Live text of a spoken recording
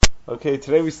Okay,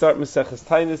 today we start Maseches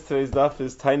Taanis. Today's daf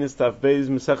is Taanis daf Beis.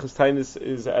 Maseches Taanis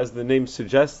is, as the name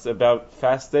suggests, about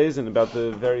fast days and about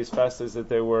the various fast days that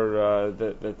they were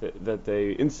that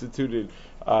they instituted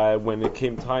when it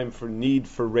came time for need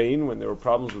for rain, when there were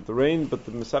problems with the rain. But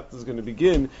the Masechta is going to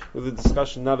begin with a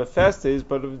discussion not of fast days,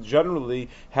 but of generally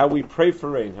how we pray for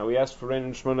rain, how we ask for rain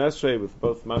in Shemona Esrei with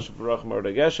both Mashav Barach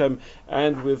Marda Geshem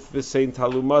and with the Saint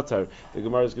Talu Matar. The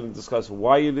Gemara is going to discuss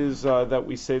why it is that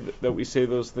we say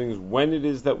those things, when it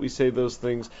is that we say those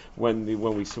things, when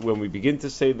we begin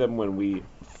to say them, when we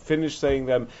finish saying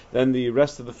them. Then the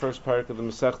rest of the first parak of the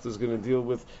Masechta is going to deal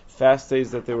with fast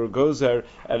days that they were gozer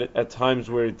at times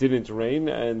where it didn't rain,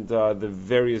 and the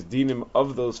various dinim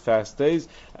of those fast days.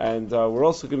 And we're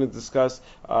also going to discuss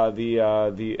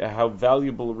the how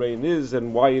valuable rain is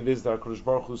and why it is that HaKadosh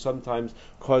Baruch Hu sometimes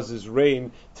causes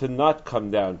rain to not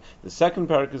come down. The second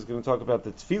parak is going to talk about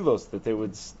the tefillos that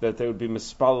they would be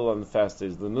mispalel on the fast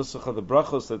days, the nusach of the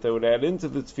brachos that they would add into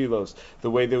the tefillos,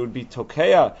 the way they would be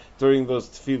tokeya during those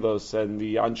tefillos, and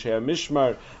the anshe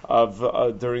mishmar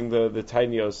of during the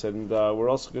tainios. And we're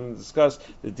also going to discuss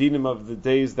the dinim of the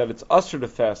days that it's usher to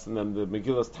fast, and then the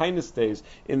Megillas Taanis days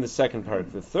in the second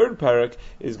parak. The third parak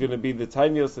is going to be the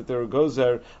tainios that there are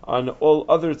gozer on all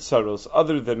other tsaros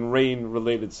other than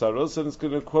rain-related tsaros, and it's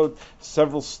going to quote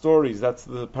several stories. That's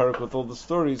the parak with all the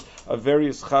stories of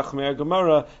various chachmei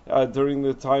Gemara during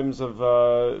the times of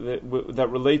that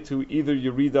relate to either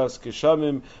Yeridas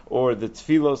Geshamim or the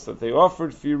tefillos that they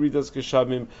offered for Yeridas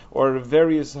Geshamim, or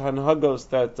various hanhagos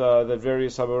that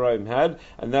various Amoraim had.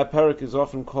 And that parak is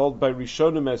often called by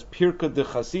Rishonim as Pirka de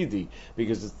Chasidi,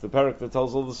 because it's the parak that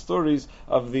tells all the stories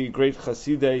of the great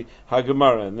Chasidei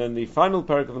HaGemara. And then the final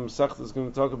parak of the Masechta is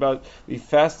going to talk about the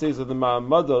fast days of the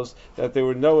Ma'amados that they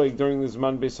were knowing during the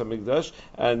Zman Beis HaMikdash,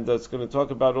 and it's going to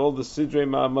talk about all the Sidrei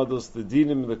Ma'amados, the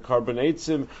Dinim, the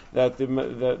Karbonatzim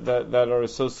that are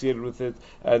associated with it.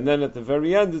 And then at the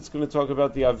very end, it's going to talk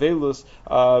about the Avelus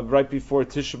right before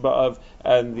Tisha B'Av,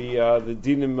 and the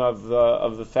dinim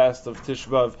of the fast of Tisha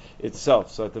B'Av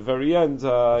itself. So at the very end,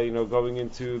 going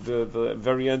into the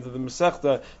very end of the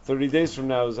Masechta, 30 days from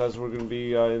now is as we're going to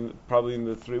be probably in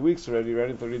the 3 weeks already, right?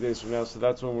 In 30 days from now, so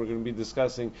that's when we're going to be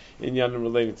discussing inyanim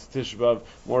relating to Tisha B'Av.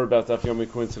 More about Daf Yomi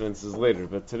coincidences later.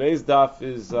 But today's daf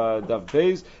is Daf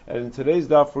Beis, and in today's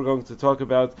daf we're going to talk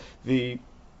about the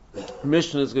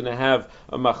Mishnah is going to have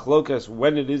a machlokas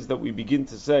when it is that we begin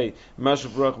to say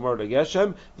Mashav Baruch Marda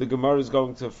Geshem. The Gemara is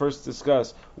going to first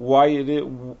discuss why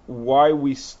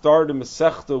we start a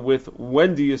Masechta with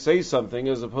when do you say something,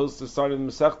 as opposed to starting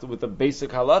the Masechta with a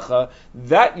basic halacha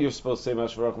that you're supposed to say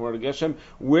Mashav Baruch Marda Geshem.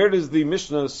 Where does the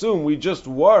Mishnah assume we just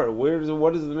were?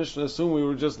 What does the Mishnah assume we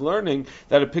were just learning,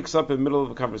 that it picks up in the middle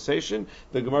of a conversation?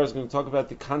 The Gemara is going to talk about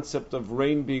the concept of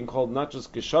rain being called not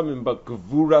just Geshamim but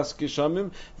Gevuras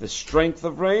Geshamim, the strength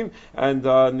of rain. And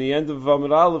in the end of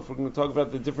Amud Aleph, we're going to talk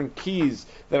about the different keys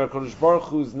that HaKadosh Baruch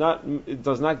Hu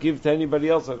does not give to anybody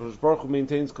else. HaKadosh Baruch Hu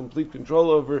maintains complete control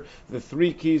over the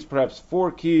 3 keys, perhaps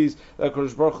 4 keys, that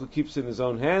HaKadosh Baruch Hu keeps in his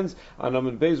own hands. On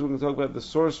Amud Beis, we're going to talk about the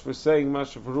source for saying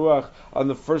Mashav Ruach on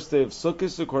the first day of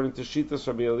Sukkot, according to Shitas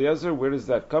Rabbi Eliezer. Where does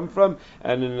that come from?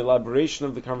 And an elaboration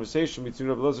of the conversation between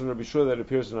Rabbi Eliezer and Rabbi Shua that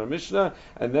appears in our Mishnah.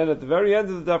 And then at the very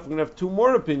end of the daf, we're going to have 2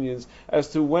 more opinions as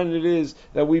to when it is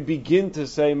that we begin to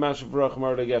say Mashav Baruch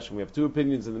Marda Geshem. We have 2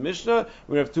 opinions in the Mishnah.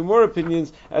 We have 2 more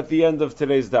opinions at the end of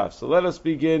today's daf. So let us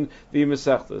begin the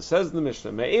Masechta. It says in the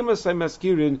Mishnah, Me'emasai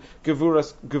maskirin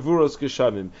Gevuras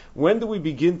Geshamim. When do we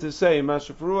begin to say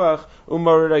Mashav Ruach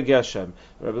Umarda Geshem?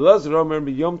 Rabbi Elazar Omer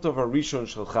Yom Tov Harishon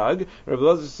Shel Chag. Rabbi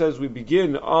Elazar says we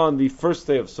begin on the first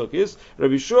day of Sukkot.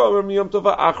 Rabbi Yeshua Omer Yom Tov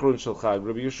Achron Shel Chag.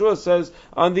 Rabbi Yeshua says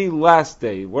on the last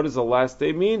day. What does the last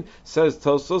day mean? Says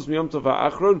Tosos Yom Tov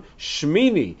Achron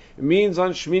Shmini. It means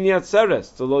on Shmini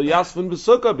Atzeres, to lo yasvun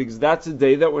b'sukkah, because that's a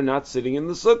day that we're not sitting in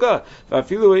the sukkah.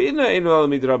 But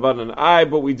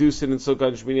we do sit in sukkah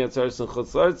on Shmini Atzeres and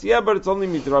Chutz La'aretz. Yeah, but it's only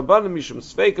midrabanan mishum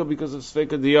sveika, because of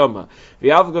sveika diyoma.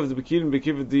 V'yavgav d'bekirim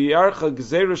b'kiv diyarcha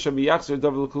gzeira shamiyachzer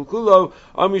davel kulkulo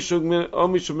omishum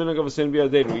minagav asen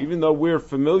b'yadeinu. Even though we're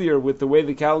familiar with the way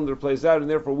the calendar plays out, and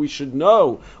therefore we should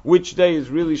know which day is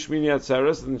really Shmini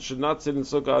Atzeres and should not sit in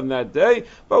sukkah on that day,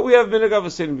 but we have minagav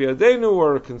asen b'yadeinu,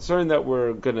 or concern that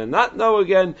we're going to not know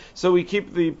again, so we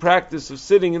keep the practice of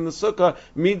sitting in the sukkah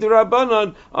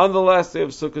midrabanan on the last day of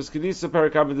Sukkot Kedisa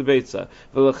Parakam Debeitza.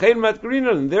 V'lechein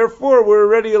matgrinan, and therefore we're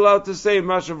already allowed to say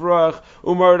Mashav Ruach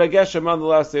Umarda Geshem on the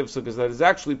last day of Sukkot. That is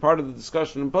actually part of the discussion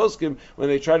Shoshan and Poskim, when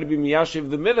they try to be miyashiv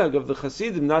the minhag of the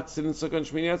Chasidim, not sit in Sukkah and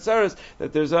Shmini Atzeres,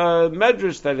 that there's a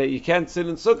medrash that you can't sit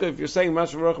in Sukkah if you're saying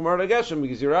Mashav Baruch Marad Geshem,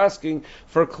 because you're asking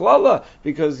for klala,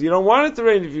 because you don't want it to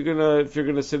rain if you're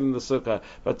gonna sit in the Sukkah.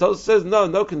 But Tosfos says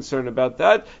no concern about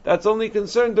that. That's only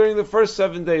concern during the first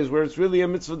 7 days, where it's really a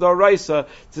mitzvah d'oraisa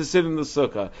to sit in the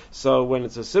Sukkah. So when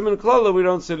it's a siman klala, we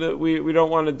don't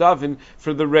want to daven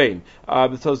for the rain. The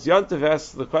Tosfos Yantav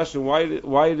asks the question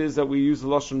why it is that we use the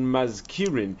lashon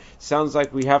mazkirin. Sounds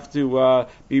like we have to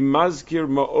be mazkir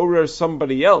ma'orer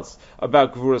somebody else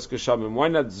about Gevuras Geshamim. Why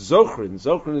not zochrin?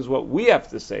 Zochrin is what we have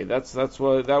to say. That's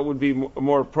what that would be a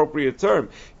more appropriate term.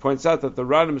 He points out that the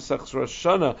Rana Masechus Rosh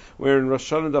Hashanah, where in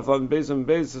Rosh Hashanah Daf Lamed Beis and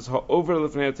Beis says over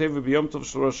Lefnei Hateva B'Yom Tov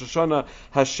Shel Rosh Hashanah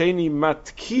Hasheni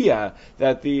Matkiya,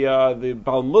 that the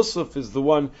Bal Musaf is the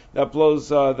one that blows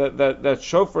that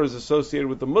shofar is associated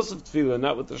with the Musaf Tefillah,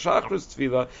 not with the Shachris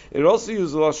Tefillah. It also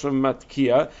uses the lashon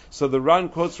Matkiya. So the Ran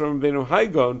quotes from Rabbeinu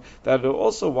Haigon that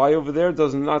also why over there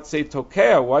does not say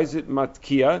Tokea? Why is it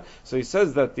Matkiya? So he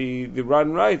says that the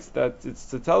Ran writes that it's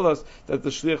to tell us that the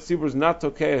Shliach Tzibur is not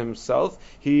Tokea himself.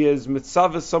 He is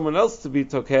mitzvah someone else to be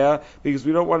Tokea, because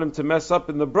we don't want him to mess up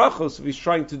in the brachos if he's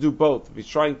trying to do both, if he's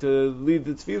trying to lead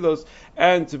the tefillos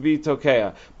and to be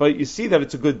Tokea. But you see that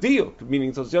it's a good deal,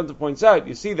 meaning Tosfos Yantav points out,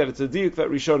 you see that it's a deal that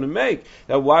Rishonim make,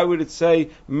 that why would it say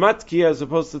Matkiya as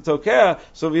opposed to Tokea?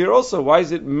 So over here also, why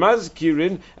is it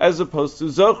Mazkirin as opposed to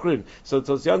Zochrin? So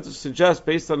Tosfos Yantav suggests,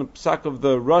 based on a psak of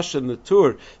the Rush and the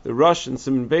Tur, the Rush and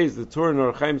Siman Beis, the Tur and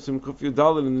Orchaim Sim Kuf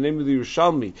Yudalin in the name of the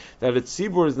Yerushalmi, that its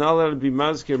Tzibur is not allowed to be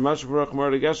Mazkir Mashav Baruch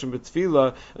Marad Geshem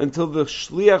B'Tefillah until the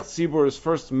Shliach Tzibur is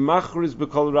first Machriz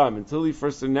B'Kol Ram, until he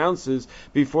first announces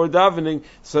before davening,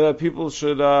 so that people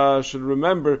should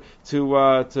remember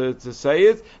to say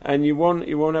it, and you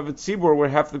won't have a Tzibur where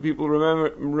half the people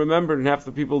remembered and half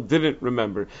the people didn't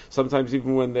remember. Sometimes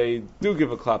even when they do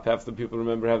give a clap, half the people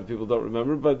remember, half the people don't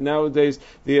remember. But nowadays,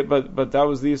 but that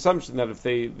was the assumption, that if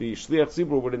the Shliach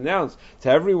Tzibur would announce to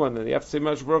everyone that you have to say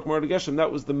Mashav Baruch Marad Geshem,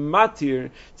 that was the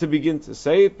matir to begin to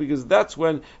say it, because that's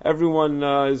when everyone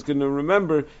is going to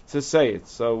remember to say it.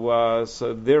 So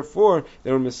therefore,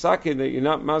 they were misakin that you're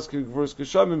not maskir Gevuras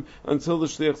Geshamim until the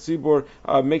Shliach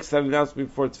Tzibur makes that announcement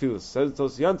before Tefillah. Says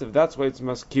Tosfos Yantav, that's why it's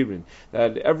maskirin,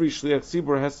 that every Shliach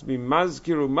Tzibur has to be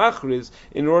mazkir umachriz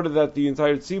in order that the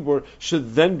entire Tzibur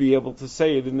should then be able to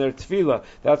say it in their Tefillah.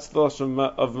 That's the lashon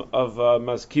of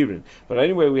mazkirin. But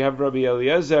anyway, we have Rabbi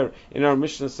Eliezer in our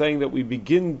Mishnah saying that we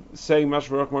begin saying Mashav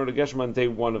Baruch Marad Geshem on day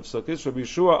 1 of Sukkot, Rabbi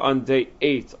Yeshua on day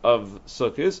 8 of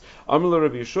Sukkot. Amar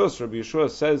Rabbi Yeshua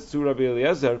says to Rabbi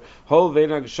Eliezer, Hol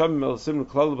ve'ena Geshamim el siman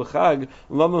klala b'chag,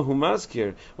 lama hu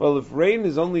maskir. Well, if rain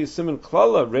is only a siman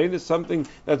klala, rain is something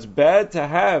that's bad to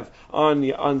have on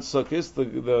Sukkot.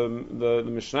 The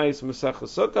Mishnayos Masechah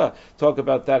Sukkah talk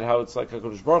about that, how it's like a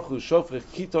Kodesh Baruch Hu shofrich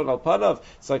kiton al panav.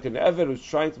 It's like an eved who's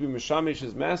trying to be mishamish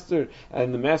his master,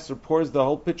 and the master pours the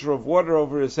whole pitcher of water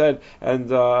over his head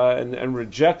and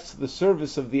rejects the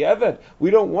service of the eved.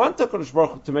 We don't want the Kodesh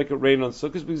Baruch Hu to make it rain on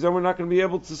Sukkot, because then we're not going to be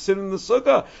able to sit in the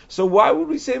Sukkah. So why would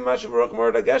we say Mashav Baruch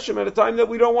Marad Geshem at a time that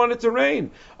we don't want it to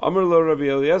rain? Amar lo Rabbi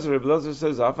Eliezer. Rabbi Eliezer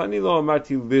says, Afani lo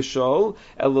amarti lishol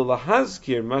elo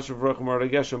lahazkir Mashav Baruch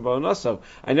Marad Geshem ba'onasav.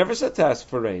 I never said to ask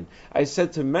for rain. I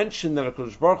said to mention that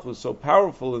HaKadosh Baruch Hu is so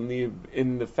powerful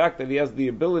in the fact that he has the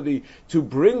ability to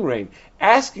bring rain.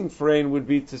 Asking for rain would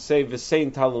be to say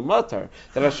v'sein talumatar,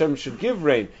 that Hashem should give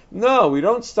rain. No, we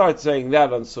don't start saying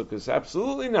that on Sukkot.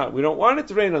 Absolutely not. We don't want it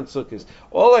to rain on Sukkot.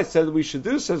 All I said we should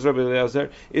do, says Rabbi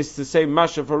Eliezer, is to say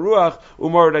Mashav Haruach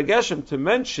Umarad Geshem, to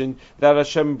mention that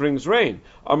Hashem brings rain.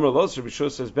 Amar Los, Rabbi Shua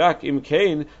says back, Im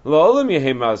Kain La'olam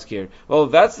Yehei Mazkir. Well,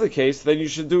 if that's the case, then you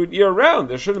should do it year round.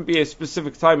 There shouldn't be a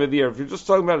specific time of the year. If you're just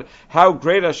talking about how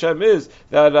great Hashem is,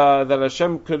 that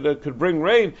Hashem could bring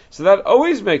rain, so that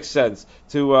always makes sense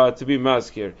to be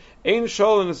Mazkir. Ein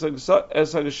shol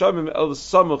es hageshamim el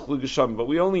samuch legeshamim. But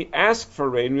we only ask for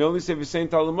rain. We only say v'sein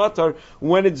talumatar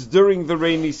when it's during the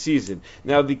rainy season.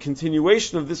 Now, the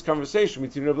continuation of this conversation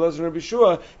between Rabbi Eliezer and Rabbi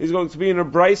Shua is going to be in a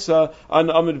brisa on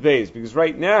Amud Beis, because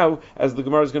right now, as the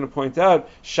Gemara is going to point out,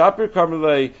 Shapir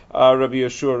Karmelei Rabbi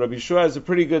Yeshua. Rabbi Yeshua has a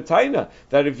pretty good taina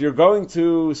that if you're going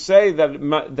to say that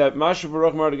Mashav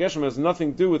Baruch Marad Geshem has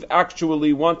nothing to do with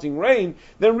actually wanting rain,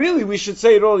 then really we should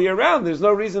say it all year round. There's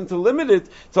no reason to limit it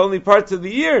to only only parts of the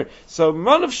year. So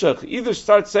manavshach, either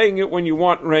start saying it when you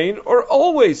want rain or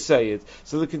always say it.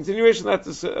 So the continuation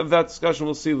of that discussion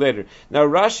we'll see later. Now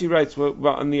Rashi writes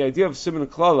on the idea of Siman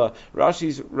Klala.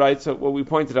 Rashi writes what we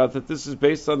pointed out, that this is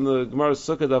based on the Gemara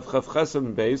Sukkah of Chav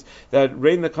Chesed Beis, that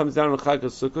rain that comes down on Chag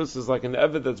Sukkos is like an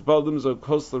Evet that's baldim zo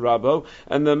kos l'rabo,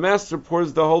 and the master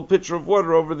pours the whole pitcher of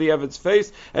water over the Evet's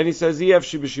face, and he says,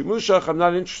 I'm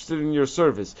not interested in your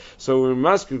service. So in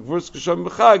Maskir Gevuras Geshamim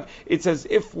b'Chag, it's as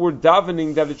if we're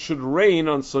davening that it should rain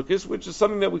on Sukkos, which is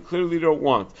something that we clearly don't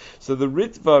want. So the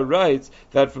Ritva writes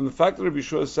that from the fact that Rabbi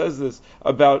Yeshua says this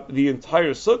about the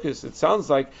entire Sukkos, it sounds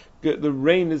like the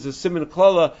rain is a siman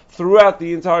klala throughout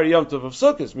the entire Yom Tov of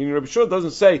Sukkot. Meaning Rabbi Shua doesn't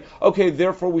say, okay,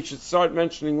 therefore we should start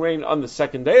mentioning rain on the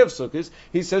second day of Sukkot.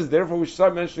 He says, therefore we should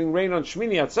start mentioning rain on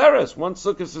Shmini Atzeres, once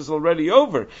Sukkot is already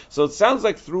over. So it sounds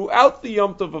like throughout the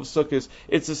Yom Tov of Sukkot,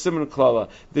 it's a siman klala.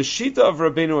 The Shita of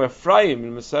Rabbeinu Ephraim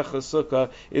in Masechah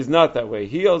Sukkah is not that way.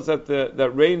 He holds that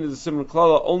that rain is a siman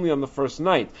klala only on the first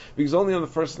night, because only on the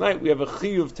first night we have a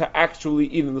chiyuv to actually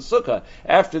eat in the Sukkah.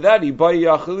 After that, he bay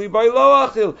yachil, bay lo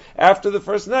achil. After the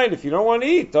first night, if you don't want to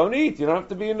eat, don't eat. You don't have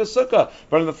to be in the sukkah.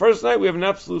 But on the first night, we have an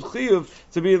absolute chiyuv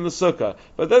to be in the sukkah.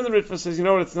 But then the Ritva says, you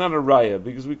know what, it's not a raya,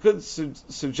 because we could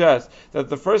suggest that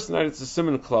the first night it's a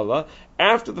siman klala.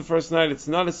 After the first night, it's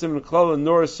not a siman klala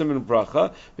nor a siman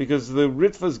bracha, because the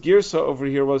Ritva's girsa over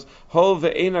here was hol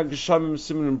ve'ena geshamim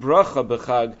siman bracha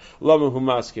b'chag lama hu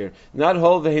maskir. Not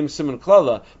hol ve'hem siman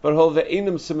klala, but hol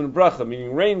ve'enim siman bracha,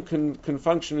 meaning rain can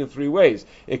function in three ways.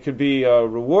 It could be a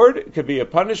reward, it could be a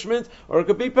punishment, or it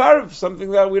could be part of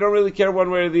something that we don't really care one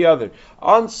way or the other.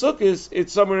 On Sukkot,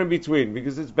 it's somewhere in between,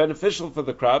 because it's beneficial for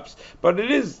the crops, but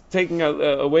it is taking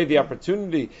away the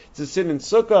opportunity to sit in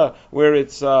Sukkah, where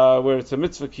it's a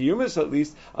mitzvah kiyumis, at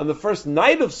least on the first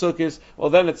night of Sukkot. Well,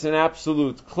 then it's an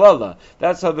absolute klala.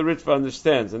 That's how the Ritva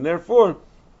understands, and therefore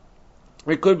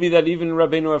it could be that even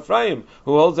Rabbeinu Ephraim,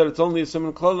 who holds that it's only a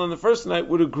siman klala on the first night,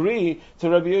 would agree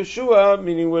to Rabbi Yeshua,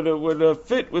 meaning would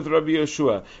fit with Rabbi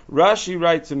Yeshua. Rashi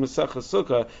writes in Masechah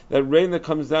Sukkah that rain that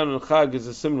comes down on Chag is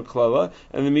a siman klala,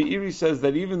 and the Meiri says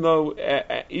that even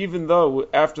though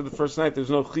after the first night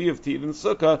there's no chiyuv to eat in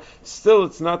Sukkah, still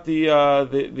it's not the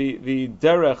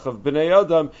derech of Bnei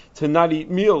Adam to not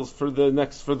eat meals for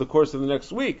the course of the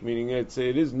next week. Meaning it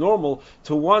is normal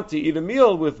to want to eat a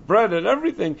meal with bread and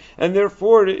everything, and therefore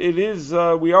it is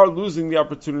we are losing the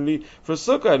opportunity for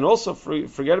sukkah. And also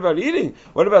forget about eating.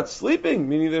 What about sleeping?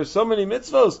 Meaning there's so many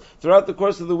mitzvos throughout the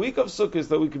course of the week of sukkahs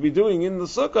that we could be doing in the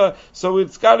sukkah, so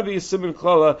it's got to be a siman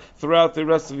klala throughout the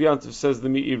rest of Yantiv, says the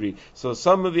Meiri. So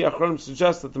some of the achronim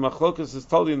suggest that the machlokas is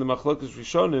totally in the machlokas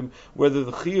rishonim whether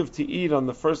the chiyuv to eat on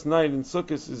the first night in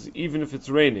sukkahs is even if it's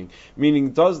raining.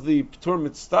 Meaning, does the ptur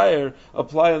mitztayer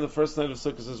apply on the first night of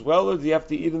sukkahs as well, or do you have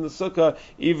to eat in the sukkah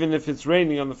even if it's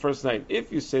raining on the first night?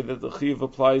 If you say that the chiyuv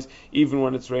applies even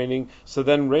when it's raining, so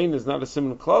then rain is not a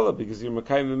siman klala, because you're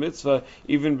makayim the mitzvah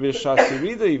even b'shas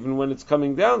yerida, even when it's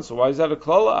coming down. So why is that a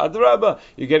klala? Adrabah,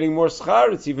 you're getting more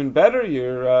schar. It's even better.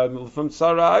 You're from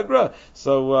tzara agra.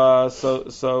 So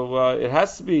it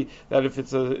has to be that if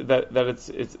it's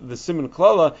it's the siman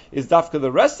klala is dafka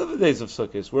the rest of the days of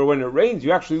Sukkot, where when it rains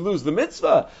you actually lose the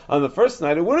mitzvah. On the first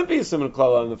night it wouldn't be a siman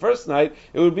klala. On the first night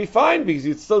it would be fine, because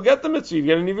you'd still get the mitzvah. You'd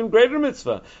get an even greater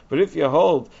mitzvah. But if you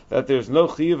hold that there's no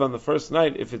chiyuv on the first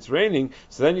night if it's raining,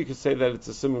 so then you could say that it's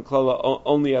a siman klala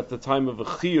only at the time of a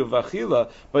chiyuv achila,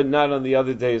 but not on the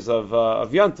other days of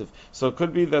Yantiv. So it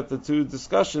could be that the two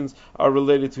discussions are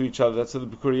related to each other. That's what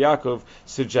the B'kur Yaakov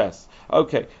suggests.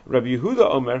 Okay, Rabbi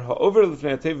Yehuda Omer, ha'over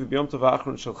l'fnei hatev b'yom tov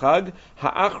ha'achron shel chag,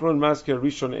 ha'achron maskir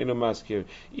rishon eno maskir.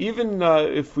 Even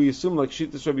if we assume, like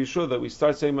Shittas Rabbi Yeshua, that we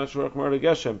start saying Mashur Rachmar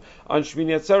Geshem on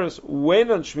Shmini Atzeres,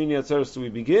 when on Shmini Atzeres do we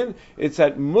begin? It's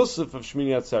at Musaf of Shmini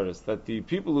Atzeres, that the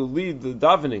people who lead the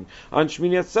davening on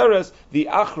Shmini Atzeres, the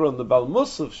achron, the Bal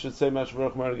Musaf, should say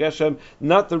Mashur Rachmar Geshem,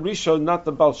 not the Rishon, not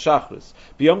the Bal Shachris.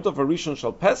 B'yom tov ha'rishon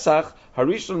shel Pesach,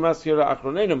 ha'rishon maskir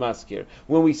ha'achron eno maskir.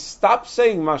 When we stop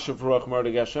saying Mashur Rachmar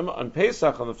Geshem on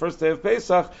Pesach, on the first day of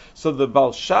Pesach, so the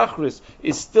Bal Shachris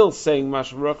is still saying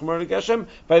Mashur Rachmar Geshem.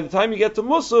 By the time you get to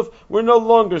Musaf, we're no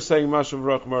longer saying Mashur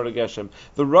Rachmar Geshem.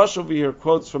 The Rosh over here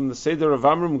quotes from the Seder of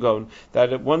Amram Gon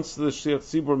that once the Shliach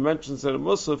Tzibur mentions that at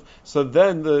Musaf, so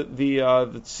then the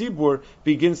Tzibur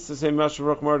begins to say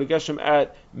Mashur Rachmar Geshem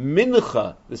at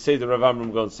Mincha, the Seder of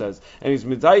Amram Gon says, and he's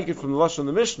medayik from the Lashon of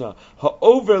the Mishnah,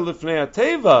 ha'over lifnei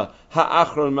hateva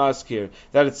ha'achron maskir,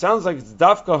 that it sounds like it's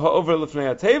dafka ha'over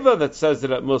lifnei hateva that says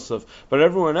it at Musaf, but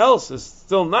everyone else is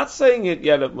still not saying it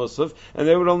yet at Musaf, and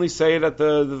they would only say it at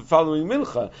the following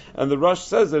Mincha. And the Rosh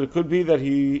says that it could be that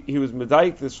he was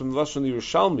medayik this from the Lashon of the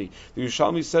Yerushalmi. The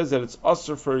Yerushalmi says that it's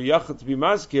usher for a yachid to be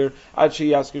maskir here. Ad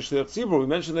sheyasker shliach tzibur. We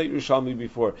mentioned that Yerushalmi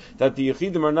before, that the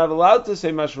Yechidim are not allowed to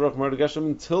say Mashav Ruach Geshem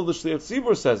until the shliach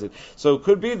tzibur says it. So it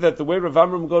could be that the way Rav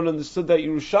Amram Gon understood that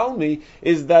Yerushalmi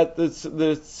is that the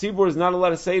tzibur is not allowed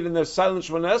to say it in their silent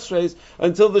Shemona Esreis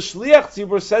until the shliach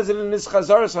tzibur says it in his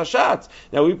chazaras hashat.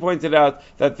 Now we pointed out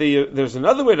that there's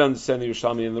another way to understand the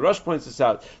Yerushalmi, and the Rosh points this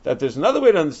out, that there's another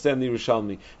way to understand the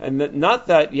Yerushalmi, and that not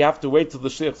that you have to wait till the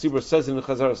shliach tzibur says it in the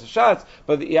chazaras hashat,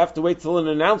 but that you have to wait till an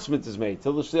announcement is made,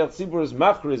 till the shliach tzibur is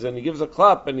machriz and he gives a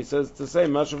clap and he says to say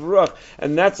Mashav Ruach,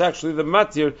 and that's actually the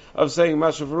matir of saying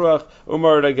Mashav Ruach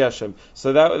Umar Geshem.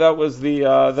 So that was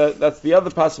that's the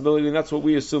other possibility, and that's what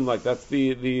we assume. Like that's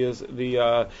that's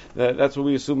what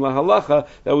we assume la halacha,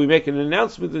 that we make an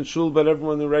announcement in shul, but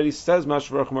everyone already says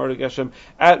Mashav Ruach Umar Geshem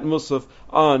at Musaf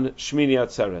on Shmini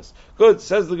Atzeres. Good,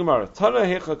 says the Gemara. Tana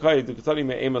hechakai dukatani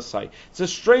me'emasai. It's a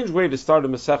strange way to start a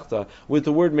Masechta with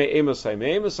the word me'emasai.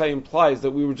 Me'emasai implies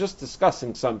that we were just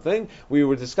discussing something. We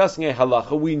were discussing a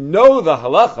halacha. We know the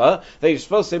halacha that you're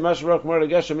supposed to say Mashav Ruach Umar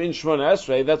Geshem in Shmona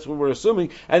Esrei. That's what we're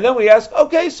assuming. And then we ask,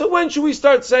 okay, so when should we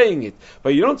start saying it?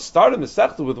 But you don't start a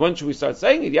Masechta with when should we start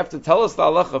saying it. You have to tell us the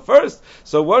halacha first.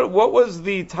 So what was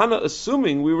the Tana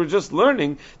assuming? We were just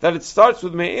learning that it starts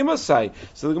with me'emasai.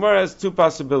 So the Gemara has two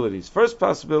possibilities. First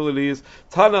possibility is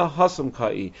Tana Hasam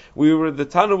Kai. The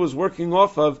Tana was working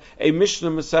off of a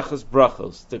Mishnah Maseches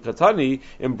Brachos. The Katani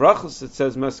in Brachos it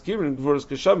says Maskirin Gevuras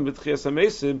Geshamim b'tchias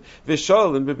hamesim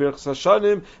v'shalim b'birchas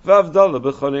hashanim v'avdala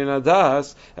b'chonein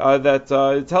adas. That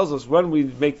it tells us when we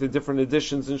make the different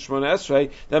additions in Shemona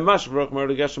Esrei that Mashav Ruach Umar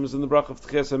Geshem is in the Brach of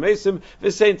Tchias hamesim,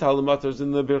 v'sein Talamatar is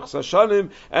in the birchas hashanim,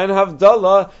 and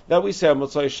Havdala that we say on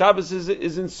Motzai Shabbos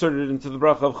is inserted into the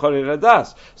Brach of Chonein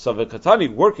adas. So the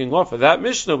Katani working off of that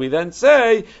Mishnah, we then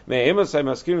say, okay,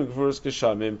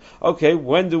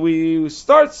 when do we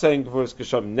start saying Gevuras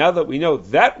Geshamim? Now that we know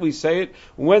that we say it,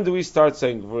 when do we start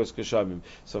saying Gevuras Geshamim?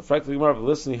 So frankly,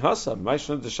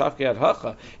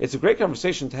 it's a great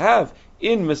conversation to have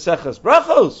in Maseches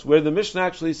Brachos, where the Mishnah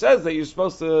actually says that you're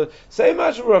supposed to say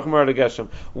Mashav Ruach Umar Geshem.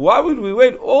 Why would we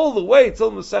wait all the way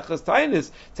till Maseches Taanis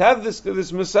to have this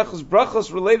Maseches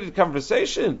Brachos related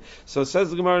conversation? So it says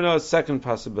the Gemara now a second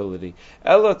possibility.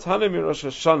 Ela Tana mi Rosh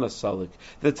Hashanah Salik.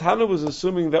 The Tana was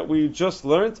assuming that we just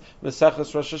learned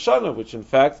Maseches Rosh Hashanah, which in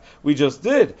fact we just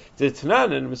did. The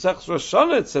Tanan in Maseches Rosh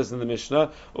Hashanah it says in the Mishnah,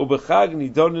 Ubechag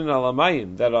nidonin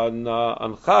alamayim, that on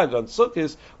Chag, on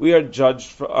Sukkot, we are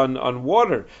judged on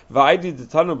water. Va'idi the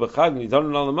Tana b'chag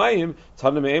nidonin alamayim,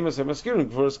 Tana me'emas ha'maskirin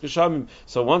Gevuras Geshamim.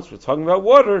 So once we're talking about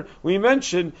water, we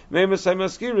mention me'emas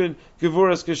ha'maskirin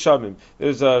Gevuras Geshamim.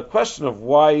 There's a question of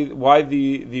why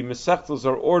the Masechtos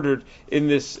are ordered in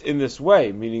this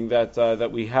way, meaning that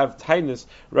we have Taanis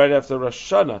right after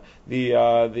Rosh Hashanah.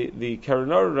 The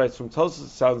Karanor writes from Tosfos, it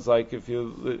sounds like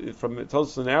from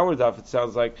Tosfos in our daf, it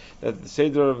sounds like that the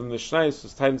Seder of the Mishnayos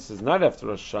was Taanis is not after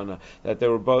Rosh Hashanah. That they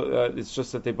were both. It's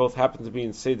just that they both happen to be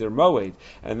in Seder Moed,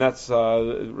 and that's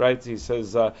right. He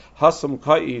says Hasam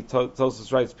Kai.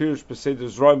 Tosfos writes Pirush b'Seder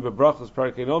Zroim b'Brachos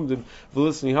Parakein Omdim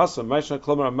v'Lisni Hasam Ma'ishna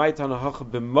Klomar Ma'itana Hacha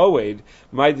b'Moed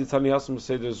Ma'iditani Hasam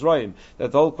b'Seder Zroim.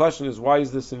 That the whole question is, why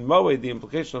is this in Moed? The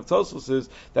implication of Tosfos is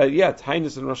that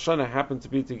Taanis and Rosh Hashanah happen to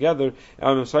be together.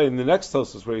 I'm sorry, in the next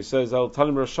Tosfos where he says El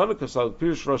Tanim Rosh Hashanah Kasal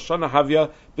Pirush Rosh Hashanah Havya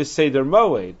b'Seder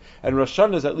Moed, and Rosh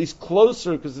Hashanah is at least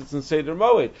closer because it's in Seder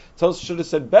Moed. Tosfos should have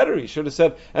said better. He should have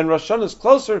said, and Rosh Hashanah is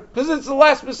closer because it's the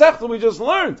last Masechta we just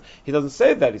learned. He doesn't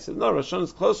say that. He said no, Rosh Hashanah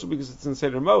is closer because it's in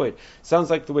Seder Moed. Sounds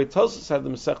like the way Tosfos had the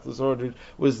Masechtas ordered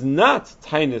was not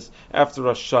Taanis after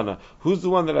Rosh Hashanah. Who's the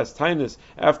one that has Taanis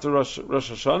after Rosh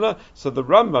Hashanah? So the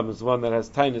Rambam is the one that has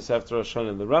Taanis after Rosh Hashanah.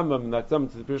 And the Rambam in Akdam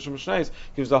to the Pirush Mishnayos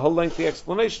gives a whole lengthy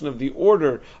explanation of the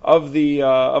order of the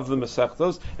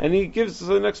Masechtos, and he gives us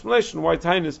an explanation why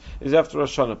Taanis is after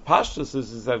Rosh Hashanah. Pashtus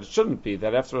is that it shouldn't be,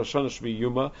 that after Rosh Hashanah should be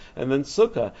Yuma and then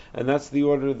Sukkah, and that's the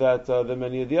order that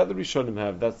many of the other Rishonim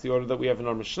have. That's the order that we have in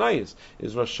our Mishnayos,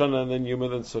 is Rosh Hashanah and then Yuma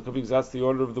then Sukkah, because that's the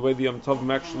order of the way the Yom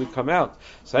Tovim actually come out.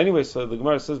 So anyway, so the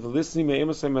Gemara says, "V'lisni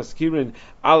me'emasay maskirin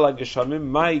ala Geshamim,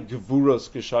 my Gevuras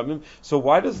Geshamim." So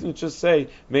why doesn't it just say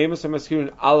me'emasay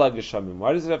maskirin ala Geshamim?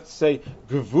 Why does it have to say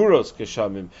Gevuras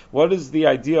Geshamim? What is the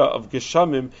idea of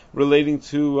Geshamim relating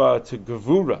to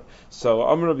Gevura? So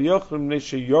Amar Rabbi Yochanan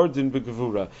Neshe Yordin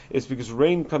beGevura. It's because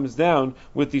rain comes down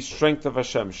with the strength of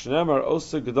Hashem. Shneimar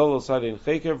Osa Gedol Osadein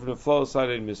Cheker V'Neflo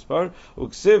Osadein Mispar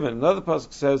Uksiv, and another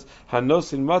pasuk says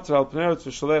Hanosin Matra Al Pneretz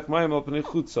V'Sholech Mayim Al Pnei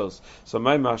Chutzos. So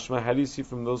my mashma, how do you see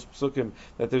from those psukim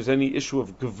that there's any issue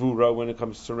of gevura when it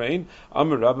comes to rain?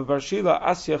 Amar Rabba Bar Shila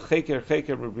Asya Cheker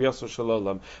Cheker B'Briyaso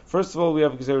Shalolam. First of all, we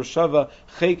have Gezer Shava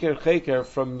Cheker Cheker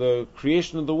from the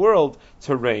creation of the world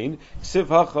to rain. Ksiv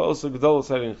Hacha Osa Gedol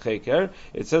Osadein Cheker.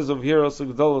 It says over here Osa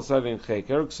Gedol Osadein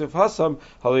Cheker. Ksiv Hasam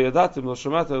Halayadatim Lo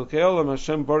Shemata El Keolam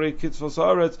Hashem Borei Kitzvos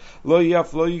Haaretz Lo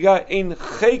Yaf Lo Yiga Ein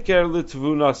Cheker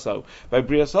L'Tvunaso. By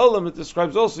Brias Olam it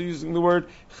describes also using the word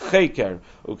Cheker.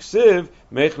 Uksiv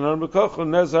Mechnar Mekocho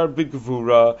Nezar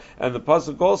B'Gvura. And the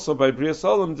pasuk also by Brias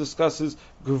Olam discusses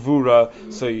Gevura.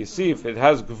 So you see, if it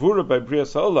has Gevura by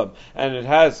Brias Olam and it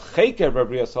has Cheker by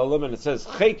Brias Olam and it says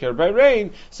Cheker by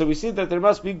rain, so we see that there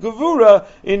must be Gevura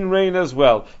in rain as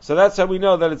well. So that's how we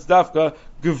know that it's Dafka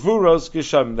Gevuras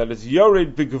Geshamim, that it's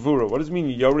Yored B'Gevura. What does it mean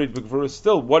Yored B'Gevura?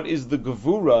 Still, what is the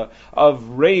Gevura of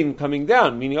rain coming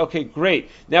down? Meaning, okay,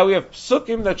 great. Now we have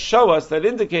psukim that show us, that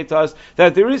indicate to us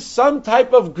that there is some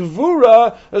type of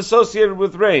Gevura associated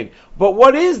with rain. But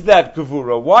what is that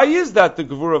Gevura? Why is that the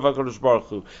Gevura of HaKadosh Baruch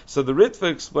Hu? So the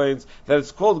Ritva explains that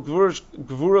it's called Gevuras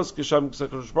Geshamim because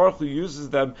HaKadosh Baruch Hu uses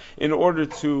them in order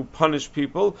to punish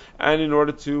people and in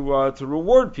order to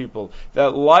reward people.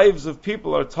 That lives of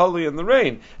people are totally in the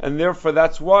rain. And therefore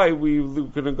that's why we're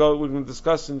going to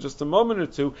discuss in just a moment or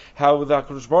two how the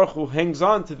HaKadosh Baruch Hu hangs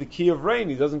on to the key of rain.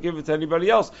 He doesn't give it to anybody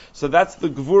else. So that's the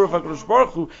Gevura of HaKadosh Baruch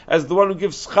Hu as the one who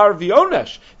gives Schar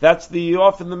V'Yonesh. That's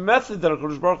often the method that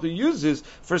HaKadosh Baruch Hu uses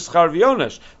for Schar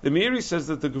V'Yonesh. The Meiri says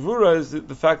that the Gevura is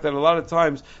the fact that a lot of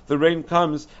times the rain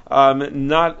comes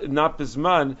not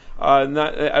bisman,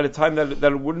 not at a time that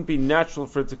it wouldn't be natural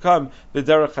for it to come,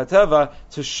 b'derech hateva,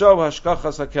 to show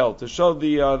hashkachas hakel, to show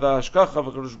the hashkacha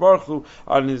of HaKadosh Baruch Hu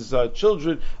on his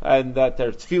children, and that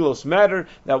their tefillos matter,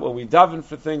 that when we daven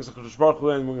for things, HaKadosh Baruch Hu,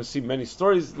 and we're going to see many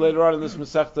stories later on in this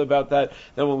Masechta about that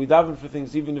when we daven for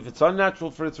things, even if it's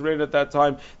unnatural for it to rain at that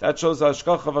time, that shows the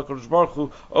hashkacha of HaKadosh Baruch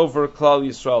Hu over Klal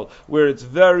Yisrael, where it's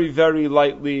very, very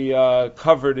lightly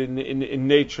covered in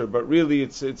nature, but really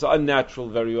it's unnatural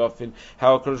very often,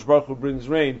 how HaKadosh Baruch Hu brings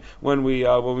rain when we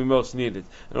most need it.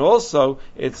 And also,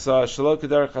 it's Shalom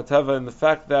Kederech HaTeva, and the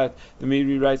fact that, the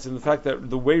Meiri writes, in the fact that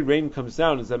the way rain comes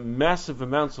down is that massive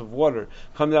amounts of water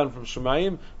come down from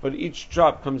Shemayim, but each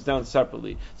drop comes down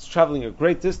separately. It's traveling a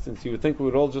great distance. You would think it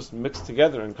would all just mix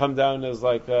together and come down as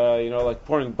like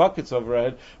pouring buckets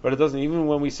overhead, but it doesn't. Even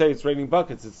when we say it's raining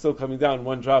buckets, it's still coming down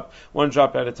one drop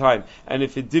at a time. And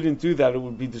if it didn't do that, it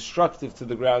would be destructive to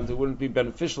the ground. It wouldn't be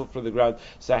beneficial for the ground.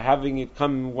 So having it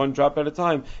come one drop at a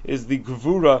time is the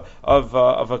Gevura of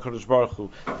HaKadosh Baruch Hu.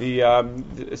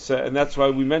 And that's why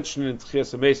we mentioned in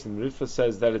Tchias HaMesim, Ritva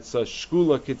says that it's a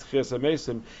shkula kitchias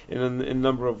hamesim in a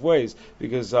number of ways,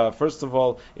 because first of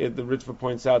all, the Ritva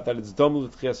points out that it's domel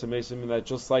tchias hamesim, and that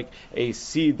just like a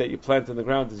seed that you plant in the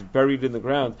ground is buried in the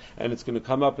ground and it's going to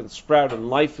come up and sprout and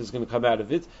life is going to come out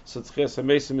of it, so tchias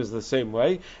hamesim is the same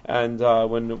way. And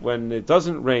when it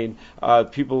doesn't rain,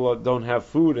 people don't have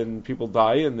food and people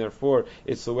die, and therefore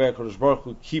it's the way HaKadosh Baruch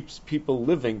Hu keeps people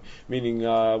living, meaning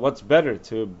what's better,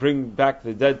 to bring back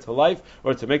the dead to life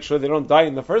or to make sure they don't die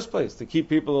in the first place, to keep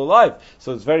people alive.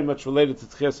 So it's very much related to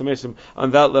Tchias HaMesim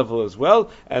on that level as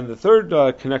well. And the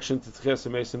third connection to Tchias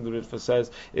HaMesim, the Ritva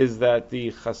says, is that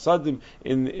the Chasadim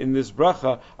in this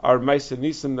bracha are Ma'aseh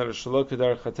Nisim that are Shelo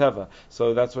K'derech HaTeva.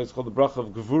 So that's why it's called the bracha of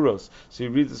Gevuros. So you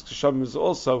read this Geshamim is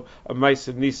also a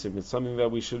Ma'aseh Nisim. It's something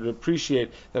that we should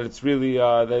appreciate, that it's really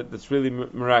that's really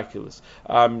miraculous.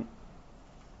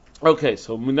 Okay,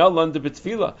 so Munal Landa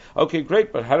B'Tfila. Okay,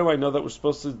 great, but how do I know that we're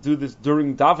supposed to do this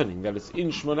during davening, that it's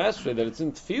in Shmona Esrei, that it's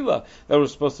in Tfila, that we're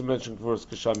supposed to mention Gevuras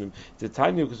Geshamim?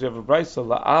 Titania, because we have a brayso,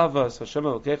 La'ava Hashem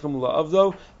Elokechem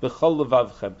La'avdo B'chol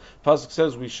Levavchem. Pasuk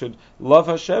says we should love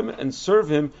Hashem and serve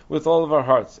Him with all of our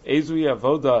hearts. Ezui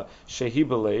Avoda Shehi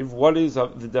B'Leiv. What is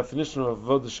the definition of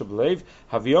Avoda Sheb'Leiv?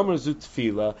 Haviyomer Zu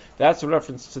Tfila. That's a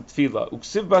reference to Tfila.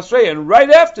 Uksiv Basrei, and right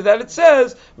after that it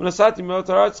says, V'nasati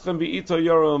Me'otar Be'ito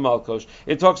Yoro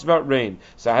it talks about rain.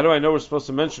 So how do I know we're supposed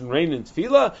to mention rain in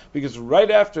Tefillah? Because right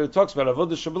after it talks about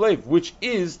Avodah Sheb'Leiv, which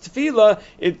is Tefillah,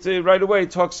 it right away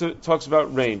talks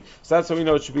about rain. So that's how we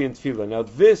know it should be in Tefillah. Now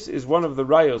this is one of the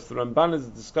rayos. The Ramban is a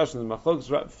discussion, the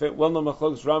well-known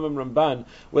Machlokes Ramam Ramban,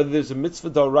 whether there's a mitzvah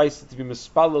d'oraisa to be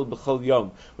mispalel b'chol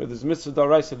yom, whether there's a mitzvah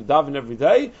d'oraisa to daven every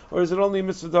day, or is it only a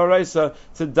mitzvah d'oraisa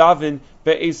to daven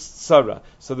be'ez tzara?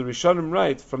 So the Rishonim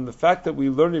write, from the fact that we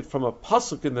learn it from a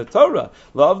pasuk in the Torah,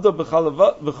 la'avdo Avda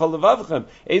b'chol levavchem.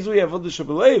 Ezui avoda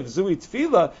shebelev. Zui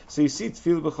tefillah. So you see,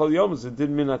 tefillah b'chol yom is a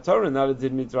din min haTorah, not a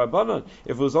din midrabanan.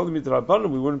 If it was only midrabanan,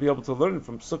 we wouldn't be able to learn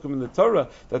from Sukkim in the Torah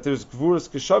that there's Gevuras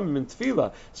Geshamim in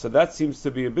tefillah. So that seems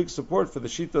to be a big support for the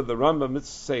shita of the Rambam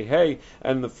mitzvah say hey,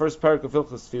 and the first parak of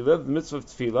Hilchos Tefillah, the mitzvah of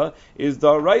tefillah is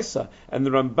da'oraisa, and the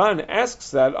Ramban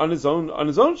asks that on his own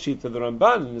shita. The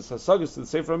Ramban in his Hasagas to the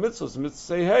Sefer Mitzvahs, mitzvah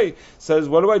say hey, says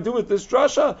what do I do with this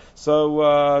drasha?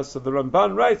 So the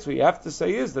Ramban writes what you have to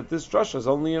say is that this drasha is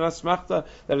only an asmachta,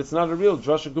 that it's not a real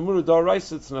drasha gemura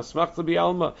da'oraisa, it's an asmachta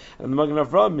bi'alma. And the Magen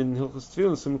Avram in Hilchos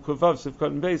Tefillah Sim Kuvav Sivkot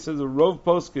and Beis says a rov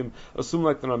poskim assume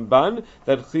like the Ramban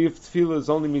that chiyuv tefillah is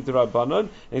only midrabanan, and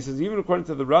he says even according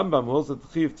to the Rambam who holds that the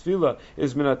chiyuv tefillah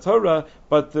is min Torah,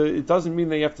 but it doesn't mean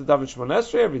that you have to daven Shemona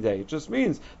Esrei every day. It just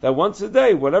means that once a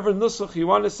day, whatever nusach you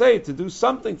want to say, to do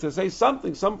something, to say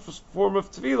something, some form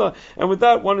of tefillah, and with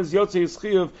that one is yotzei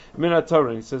chiyuv min Torah.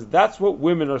 And he says that's what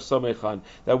women are somechan,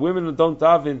 that women don't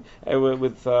daven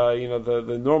with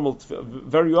the normal.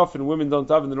 Very often women don't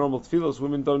daven the normal tefillos.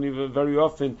 Women don't even very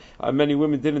often. Many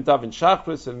women didn't daven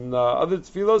shachris and other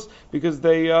tefillos because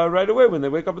they right away when they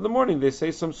wake up in the morning they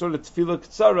say some sort of tefillah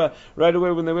ktsara right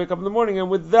away when they wake up in the morning, and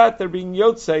with that they're being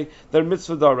yotzei their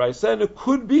mitzvah daraisa. And it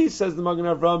could be, says the Magen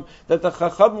Avram, that the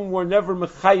chachamim were never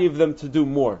mechayiv them to do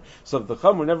more. So if the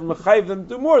chachamim were never mechayiv them to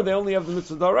do more, they only have the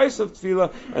mitzvah daraisa of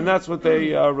tefillah, and that's what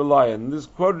they rely on. And this is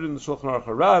quoted in the Shulchan Aruch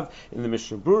Harav, in the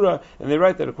Mishnah Brura, and they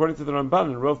write that according to the Ramban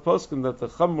and Rav Poskim that the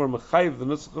chachamim were mechayiv the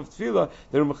nusach of tefillah,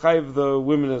 they were mechayiv the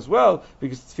women as well,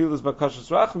 because tefillah is bakashas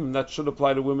rachim, and that should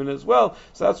apply to women as well.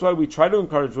 So that's why we try to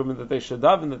encourage women that they should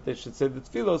daven, that they should say the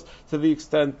tefillos to the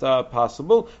extent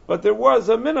possible. But there was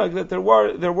a minhag that there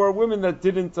were women that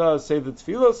didn't say the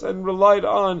tefillos and relied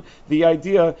on the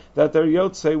idea that they're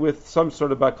yotzei with some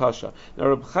sort of bakasha. Now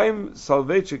Reb Chaim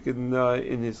Soloveitchik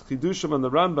in his Chidushim on the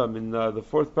Rambam in the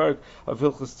fourth parak of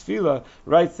Hilchos Tefillah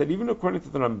writes that even according to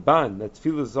the Ramban that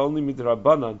tefillah is only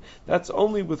midrabanan, that's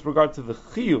only with regard to the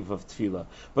chiyuv of tefillah.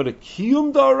 But a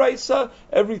kiyum da'oraisa,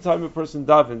 every time a person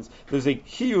davens, there's a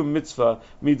kiyum mitzvah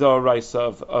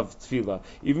mida'oraisa of tefillah.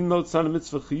 Even though it's not a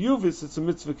mitzvah chiyuvis, it's a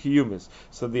mitzvah kiyumis.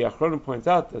 So the Achronim point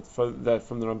out that from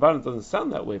the Ramban it doesn't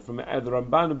sound that way. From the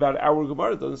Ramban about our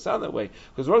Gemara it doesn't sound that way.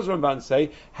 Because what does Ramban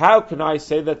say? How can I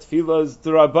say that tefillah is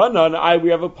derabanan? We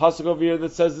have a pasuk over here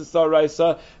that says it's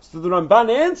da'oraisa. So the Ramban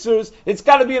answers, it's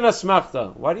got to be an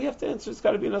asmachta. Why do you have to answer it's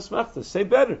got to be an asmachta? Say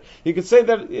better. You could say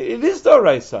that it is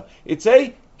da'oraisa. It's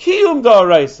a kiyum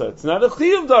da'oraisa. It's not a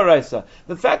chiyum da'oraisa.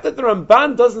 The fact that the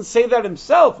Ramban doesn't say that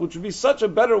himself, which would be such a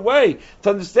better way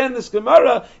to understand this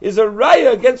Gemara, is a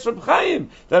raya against Reb Chaim.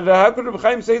 That how could Reb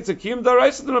Chaim say it's a kiyum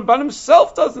da'oraisa? The Ramban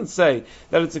himself doesn't say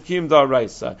that it's a kiyum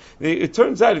da'oraisa. It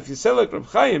turns out, if you say like Reb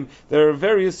Chaim, there are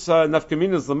various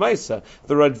nafkaminas l'maisa.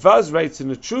 The Radvaz writes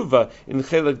in a tshuva in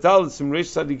Chelek Dalet Sim Reish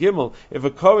Sadi Gimel, if a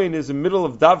Kohen is in the middle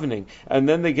of davening and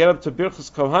then they get up to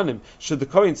Birchas Kohanim, should the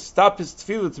Kohen stop his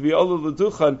tefillah to be Ola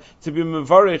L'Duchan to be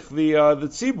mevarich the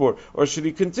tzibur, or should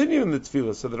he continue in the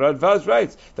tefillah? So the Radvaz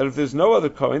writes that if there's no other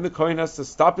Kohen, the Kohen has to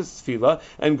stop his tefillah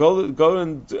and go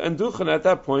and duchen at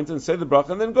that point and say the bracha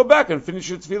and then go back and finish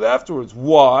your tefillah afterwards.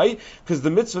 Why? Because the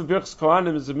mitzvah of Birchas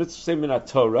Kohanim is a mitzvah say min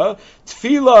Torah.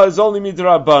 Tefillah is only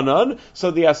midrabanan,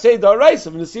 so the asay da'oraisa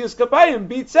of Nesias Kapayim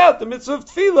beats out the mitzvah of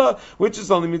tefillah, which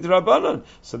is only midrabanan.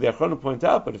 So the Achronim point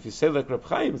out, but if you say like Reb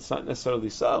Chaim, it's not necessarily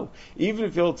so. Even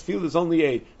if your tefillah is only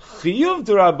a chiyuv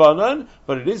Rabbanan,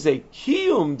 but it is a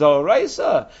kiyum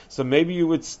da'oraisa. So maybe you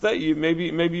would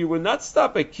maybe you would not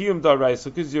stop at kiyum da'oraisa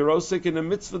because you're osik in a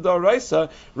mitzvah da'oraisa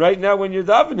right now when you're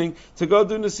davening to go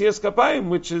do Nesias Kapayim,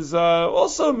 which is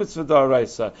also a mitzvah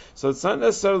da'oraisa. So it's not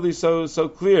necessarily so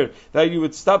clear that you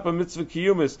would stop a mitzvah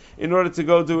kiyumis in order to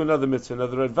go do another mitzvah. Now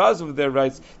the Radvaz over there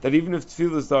writes that even if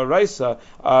tefillah is da'oraisa,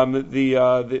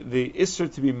 the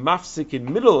isser to be mafsik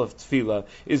in middle of tefillah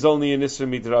is only an isser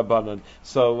midrabanan.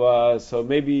 So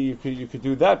maybe you could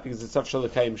do that because it's afshal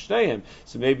l'kayim shneihem.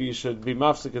 So maybe you should be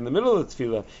mafsik in the middle of the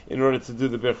tefillah in order to do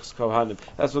the Birchas Kohanim.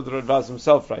 That's what the Radvaz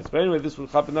himself writes. But anyway, this will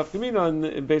happen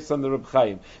nafkamina based on the Reb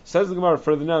Chaim. Says the Gemara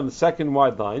further down the second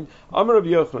wide line. Amar Rabbi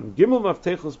Yochanan Gimel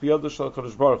maftechos biyado shel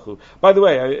Kadosh Baruch Hu. By the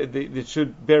way, it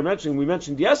should bear mentioning. We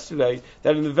mentioned yesterday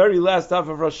that in the very last half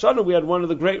of Rosh Hashanah we had one of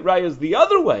the great rayas the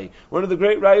other way. One of the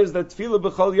great rayas that tefillah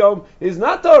b'chol yom is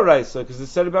not da'oraisa, because it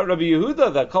said about Rabbi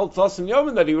Yehuda that called Tzasin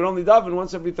Yom that he would only daven daven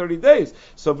once every 30 days.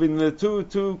 So in the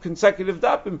two consecutive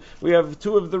dapim, we have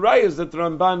two of the rayas that the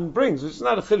Ramban brings, which is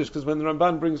not a chiddush, because when the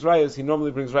Ramban brings rayas, he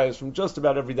normally brings rayas from just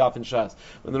about every daf in Shas.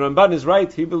 When the Ramban is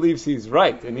right, he believes he's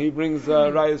right, and he brings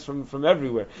rayas from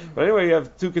everywhere. But anyway, you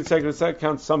have two consecutive, that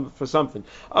counts for something.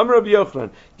 Amar Rabbi Yochanan,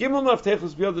 Gimel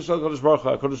Maftechus B'Yod Shel Kodesh Baruch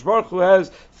Hu. Kodesh Baruch Hu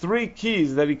has three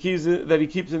keys that he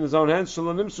keeps in his own hands.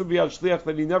 Shalom Nimsu B'Yad Shliach,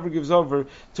 that he never gives over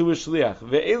to a shliach.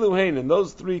 Ve'elu hein, and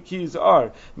those three keys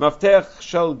are Maftech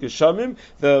Shel Geshamim,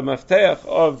 the Maftech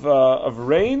of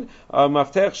rain,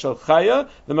 Maftech Shel Chaya,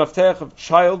 the Maftech of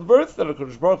childbirth, that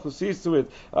HaKadosh Baruch Hu sees to it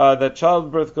that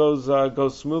childbirth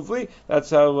goes smoothly. That's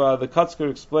how the Kotzker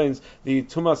explains the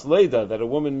Tumas Leida, that the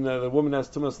woman has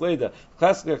Tumas Leida.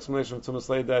 Classic explanation of Tumas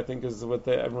Leida, I think, is what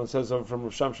everyone says over from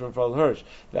Rav Shamshon Frau Hirsch,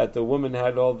 that the woman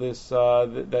had all this that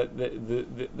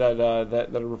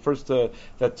it refers to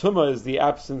that Tumah is the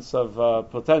absence of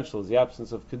potential, is the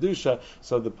absence of kedusha.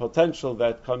 So the potential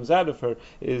that comes out of her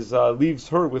is leaves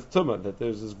her with Tumah, that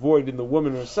there's this void in the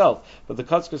woman herself. But the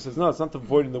Kotzker says no, it's not the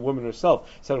void in the woman herself.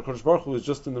 He said HaKadosh Baruch Hu was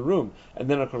just in the room, and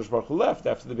then HaKadosh Baruch Hu left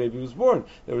after the baby was born.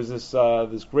 There was this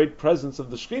great presence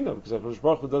of the Shekhinah, because HaKadosh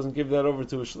Baruch Hu doesn't give that over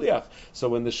to a shliach. So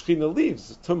when the Shekhinah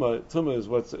leaves, Tumah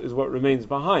is what remains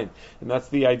behind, and that's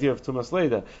the idea of Tumas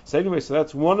Leida. So anyway, so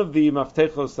that's one of the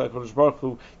maftechos that HaKadosh Baruch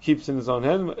Hu keeps in his own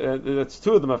hand. That's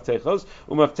two of the maftechos.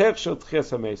 Umaftech shel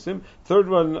tchias hamesim. Third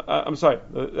one,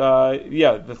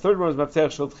 the third one is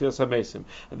maftech shel tchias hamesim,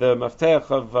 the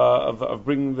maftech of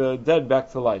bringing the dead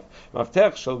back to life.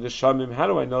 Maftech shel geshamim. How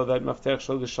do I know that maftech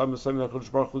shel geshamim is something that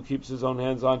HaKadosh Baruch Hu keeps his own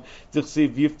hands on?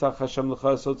 Dichsiv yiftach Hashem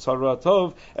lecha esot tzara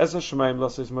tov es hashemayim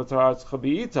lasis mataratz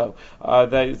chabiito.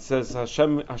 That it says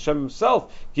Hashem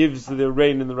Himself gives the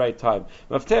rain in the right time.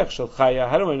 Maftech shel chaya.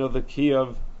 How do I know the key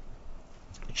of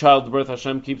childbirth?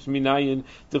 Hashem keeps minayin.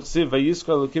 Dichsiv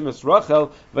vayiskal elokim es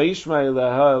Rachel vayishma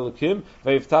eleha elokim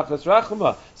vayiftach es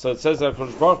Rachama. So it says that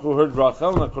HaKadosh Baruch Hu heard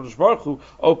Rachel, and HaKadosh Baruch Hu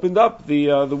opened up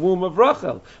the womb of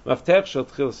Rachel. Maftech shel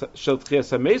tchias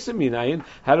hamesim minayin.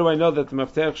 How do I know that the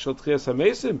maftech shel tchias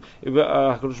hamesim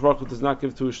HaKadosh Baruch Hu does not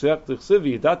give to a shliach? Dichsiv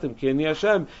yidatim ki ani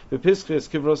Hashem bepisches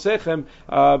kivrosechem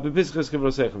bepisches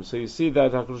kivrosechem. So you see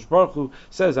that HaKadosh Baruch Hu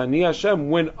says ani Hashem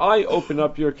when I open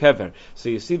up your kever. So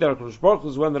you see that HaKadosh Baruch Hu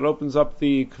is one that opens up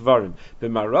the kvarim.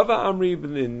 B'marava Amri,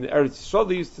 in Eretz Yisrael,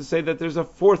 they used to say that there's a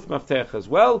fourth maftech as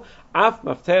well. Af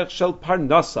maftech shel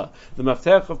parnasa. The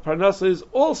maftech of parnasa is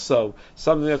also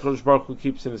something that HaKadosh Baruch Hu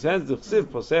keeps in his hands. D'chsiv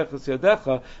poseches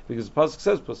yadecha, because the pasuk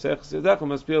says poseches yadecha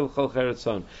must be l'chal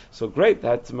cheretzon. So great,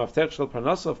 that maftech shel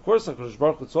parnasa. Of course, HaKadosh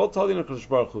Baruch Hu. It's all telling HaKadosh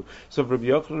Baruch Hu. So for Rabbi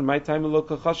Yochanan, in my time,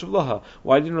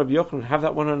 why didn't Rabbi Yochanan have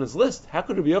that one on his list? How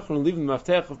could Rabbi Yochanan leave the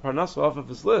maftech of parnasa off of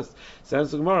his list? Says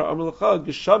the Gemara, Amar l'cha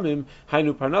Geshamim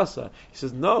hainu parnasa. He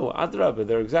says no, adrabah,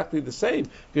 they're exactly the same.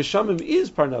 Geshamim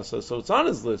is parnasa, so it's on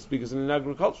his list, because in an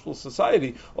agricultural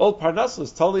society, all parnasa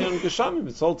is totally on Geshamim,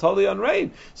 it's all totally on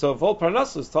rain. So if all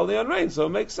parnasa is totally on rain, so it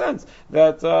makes sense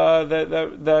that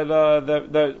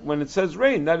when it says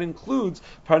rain, that includes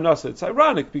parnasa. It's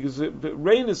ironic because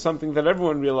rain is something that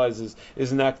everyone realizes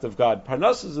is an act of God.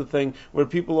 Parnasa is a thing where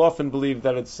people often believe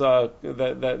that it's that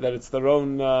it's their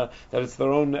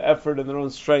own effort and their own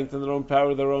strength and their own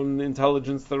power, their own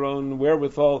intelligence, their own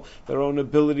wherewithal, their own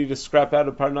ability to scrap out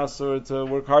a parnasa or to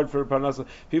work hard for a parnasa.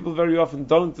 People very often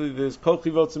don't. There's kol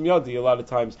chivotzim yadi a lot of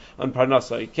times on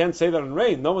parnasa. You can't say that on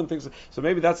rain. No one thinks so.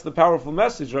 Maybe that's the powerful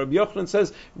message. Rabbi Yochanan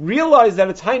says, realize that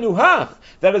it's hainu hach.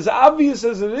 That as obvious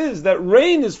as it is that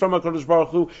rain is from HaKadosh Baruch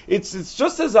Hu, it's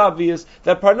just as obvious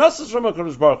that parnasa is from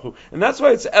HaKadosh Baruch Hu, and that's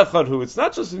why it's echad hu. It's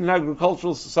not just in an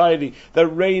agricultural society that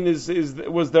rain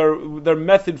was their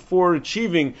method for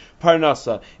achieving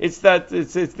parnasa. It's that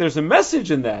there's a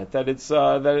message in that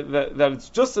it's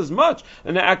just as much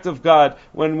an act of God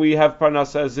when we have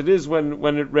parnasa as it is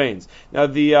when it rains. Now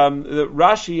the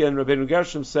Rashi and Rabbeinu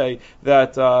Gershom say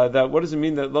that what does it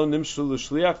mean that lo nimshu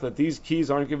l'shliach, that these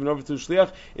keys aren't given over to a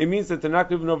shliach? It means that they're not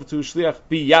given over to a shliach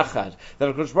biyachad.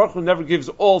 That HaKadosh Baruch Hu never gives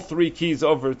all three keys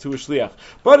over to a shliach,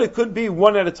 but it could be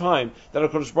one at a time that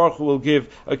HaKadosh Baruch Hu will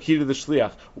give a key to the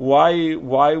shliach.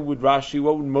 Why would Rashi?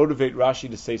 What would motivate Rashi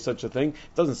to say such a thing?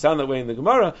 It doesn't sound that way in the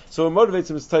Gemara. So what motivates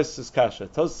him is Tosfos Kasha.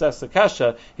 Tosfos asks the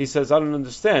Kasha. He says, I don't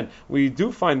understand. We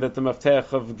do find find that the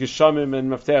Mafteach of Geshamim and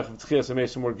Mafteach of Tchias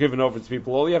HaMesim were given over to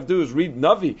people. All you have to do is read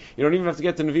Navi. You don't even have to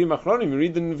get to Nevi'im Achronim. You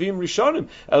read the Nevi'im Rishonim.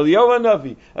 Eliyahu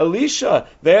Navi, Elisha,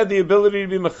 they had the ability to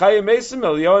be Mechayim Mesim.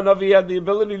 Eliyahu Navi had the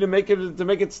ability to make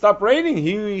it stop raining.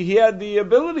 He had the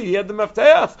ability. He had the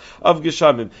Mafteach of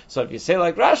Geshamim. So if you say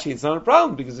like Rashi, it's not a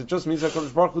problem because it just means that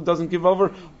HaKadosh Baruch Hu doesn't give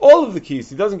over all of the keys.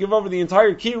 He doesn't give over the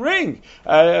entire key ring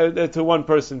to one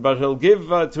person, but he'll give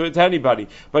to anybody.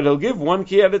 But he'll give one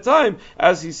key at a time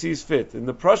as he sees fit. In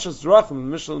the Prashas Drachim, the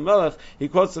Mishnah Melech, he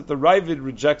quotes that the Ravid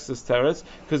rejects this teretz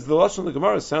because the Lashon of the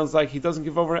Gemara sounds like he doesn't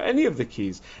give over any of the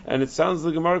keys, and it sounds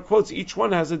the Gemara quotes each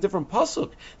one has a different pasuk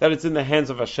that it's in the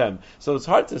hands of Hashem. So it's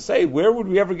hard to say where would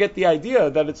we ever get the idea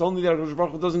that it's only that HaKadosh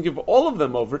Baruch Hu doesn't give all of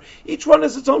them over. Each one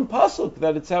has its own pasuk,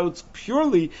 that it's how it's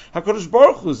purely HaKadosh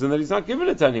Baruch Hu's and that he's not giving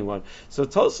it to anyone. So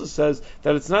Tosa says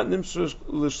that it's not nimshach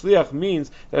l'shliach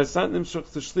means that it's not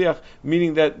nimshach l'shliach,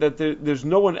 meaning that there's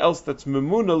no one else that's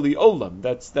memuna li'olam,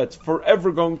 that's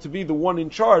forever going to be the one in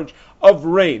charge of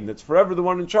rain, that's forever the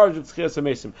one in charge of Tchias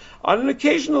HaMesim. On an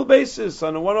occasional basis,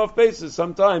 on a one-off basis,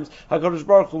 sometimes HaKadosh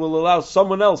Baruch Hu will allow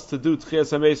someone else to do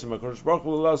Tchias HaMesim. HaKadosh Baruch Hu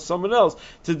will allow someone else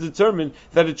to determine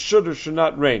that it should or should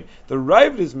not rain. The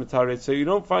Ravid is metaret, so you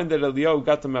don't find that Eliyahu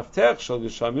got the Mafteach Shel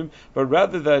Geshamim, but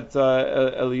rather that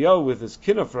Eliyahu with his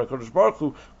kinah for HaKadosh Baruch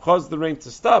Hu caused the rain to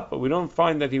stop, but we don't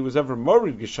find that he was ever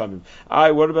morid Geshamim.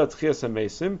 What about Tchias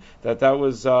HaMesim? That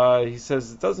was, he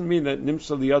says, it doesn't mean that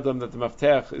Nimshal Liyadam, that the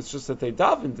Mafteach, it's just that they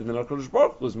davened, and then HaKadosh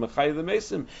Baruch Hu was Mechai the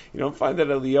Mesim. You don't find that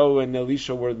Eliyahu and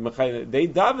Elisha were Mechai. They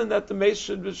davened that the Mes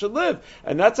should live,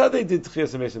 and that's how they did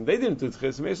Tchias HaMesim. They didn't do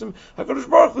Tchias HaMesim. HaKadosh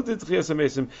Baruch Hu did Tchias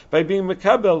HaMesim by being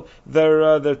Mekabel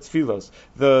their tefillos.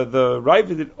 The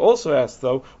Ravid also asked,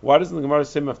 though, why doesn't the Gemara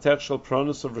say Mafteach Shel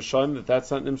Pronus of Rishon,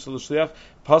 that's not Nimshal L'Shliach?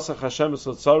 Pasuk Hashem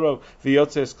Esotzaro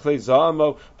v'yotzes klei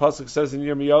za'amo. Pasuk says in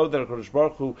Yirmiyahu that HaKadosh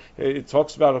Baruch Hu, it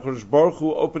talks about HaKadosh Baruch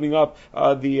Hu opening up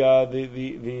the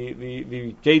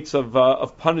gates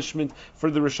of punishment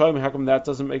for the Rishayim. How come that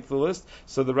doesn't make the list?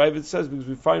 So the Ravid says because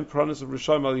we find promise of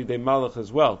Rishayim al yidei Malach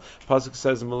as well. Pasuk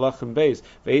says in Malachim Beis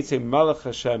ve'etzei Malach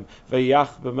Hashem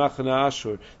ve'yach b'machana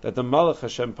Ashur, that the Malach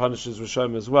Hashem punishes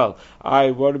Rishayim as well.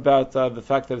 What about the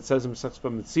fact that it says in Mesechus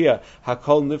B'Metzia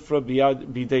Hakol nifra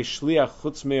b'dei shliach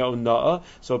chutz me'ona'ah?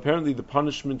 So apparently the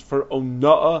punishment for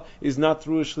ona'ah is not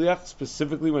through a shliach,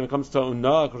 specifically when it comes to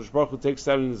ona'ah. HaKadosh Baruch Hu takes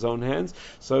that in his own hands.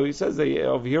 So he says that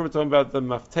over here we're talking about the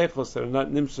maftechos that are not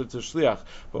nimshah to shliach,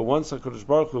 but once HaKadosh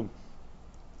Baruch Hu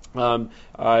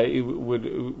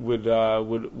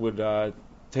would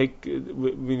take,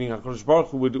 meaning HaKadosh Baruch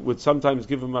Hu would sometimes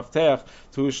give a mafteach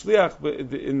to a shliach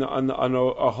on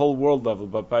a whole world level.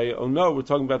 But by Onah, we're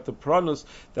talking about the pranos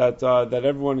that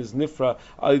everyone is nifra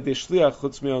al yidei shliach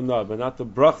chutz me'onah, but not the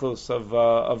brachos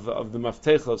of the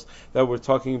maftechos that we're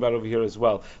talking about over here as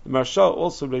well. The Maharsha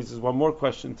also raises one more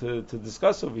question to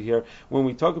discuss over here when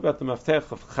we talk about the maftech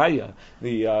of chaya,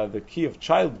 the key of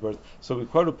childbirth. So we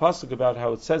quote a pasuk about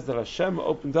how it says that Hashem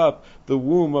opened up the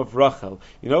womb of Rachel.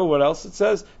 You know what else it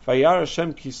says? Vayar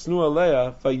Hashem kisnu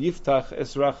aleya vayiftach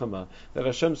es rachama. That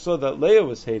Hashem saw that Leah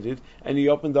was hated, and He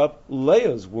opened up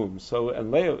Leah's womb.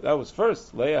 And Leah, that was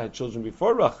first. Leah had children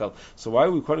before Rachel. So why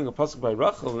are we quoting a pasuk by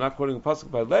Rachel and not quoting a pasuk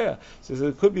by Leah? So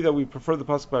it could be that we prefer the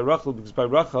pasuk by Rachel because by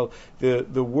Rachel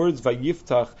the words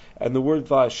vayiftach and the word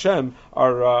Hashem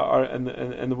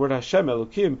and the word Hashem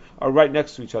Elokim are right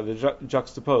next to each other,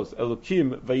 juxtaposed.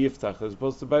 Elokim vayiftach, as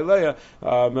opposed to by Leah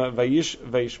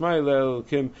vayishmael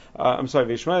Elokim.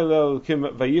 Vayishmael Elokim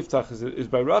Vayiftach is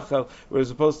by Rachel,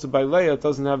 whereas opposed to by Leah, it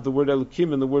doesn't have the word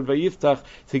Elokim and the word Vayiftach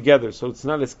together. So it's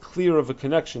not as clear of a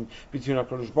connection between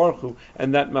HaKadosh Baruch Hu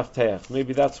and that Mafteach.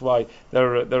 Maybe that's why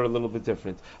they're a little bit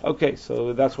different. Okay,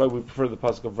 so that's why we prefer the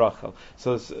pasuk of Rachel.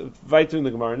 So it's right in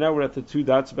the Gemara. Now we're at the 2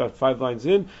 dots, about 5 lines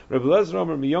in. Rabbi Lezer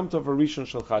Omer Miyom Tov Rishon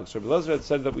Shel Chag. So Rabbi Lezer had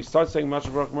said that we start saying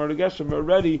Mashav Baruch Mordei Geshem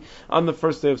already on the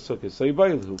first day of Sukkot. So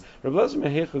Yibayilhu. Rabbi Lezer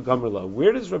Mehecha Gamerla.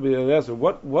 Where does Rabbi Lezer,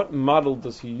 what model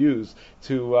does he use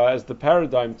to as the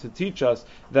paradigm to teach us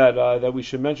that we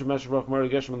should mention Mashav Baruch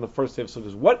Mordei Geshem on the first day of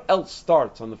Sukkot? What else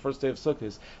starts on the first day of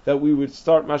Sukkot that we would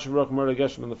start Mashav Baruch Mordei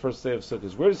Geshem on the first day of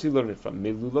Sukkot? Where does he learn it from?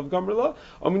 Lulav Gamerla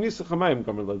or Minisa Chamayim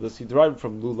Gamerla? Does he derive it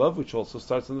from Lulav, which also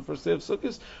starts on the first day of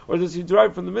Sukkot, or does he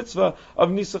derive from the mitzvah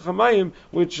of Nisa Chamayim,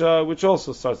 which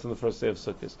also starts on the first day of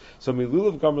Sukkot? So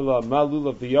Lulav Gamerla Ma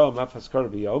Lulav B'Yom Af Haskar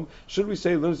B'Yom. Should we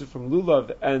say he learns it from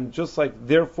Lulav, and just like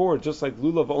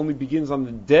Lulav only begins happens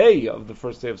on the day of the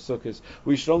first day of Sukkot,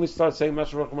 we should only start saying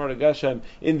Mashav Rachmar Geshem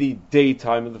in the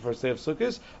daytime of the first day of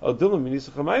Sukkot.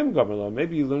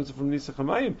 Maybe he learns it from Nisach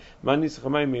Hamayim. Man Nisach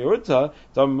Hamayim Me'urta,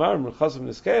 Damar Merchasim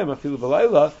Niskayim, Afilu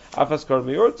Balayla, Afaskar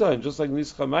Me'urta, and just like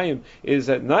Nisach Hamayim is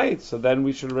at night, so then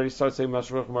we should already start saying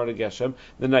Mashav Rachmar Geshem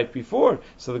the night before.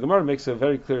 So the Gemara makes a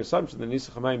very clear assumption that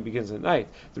Nisach Hamayim begins at night.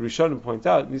 The Rishonim point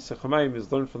out Nisach Hamayim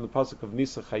is learned from the pasuk of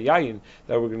Nisach Hayayin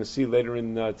that we're going to see later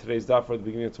in today's daf or the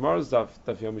beginning of tomorrow's daf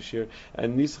Yom Shir,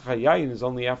 and Nisach Hayayin is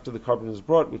only after the carbon is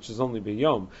brought, which is only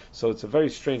b'yom. So it's a very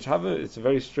strange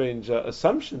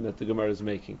assumption that the Gemara is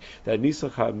making that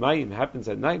Nisach Hamayim happens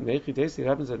at night. It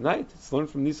happens at night. It's learned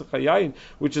from Nisach Hayayin,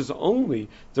 which is only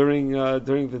during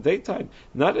the daytime,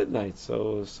 not at night.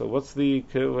 So what's the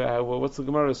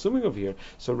Gemara assuming of here?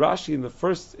 So Rashi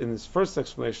in his first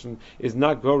explanation is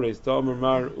not Gores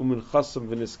Da'amar Umin Chasam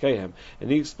V'Niskehem,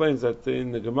 and he explains that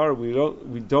in the Gemara we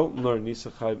don't learn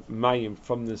Nisach Hamayim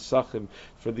from the Sachim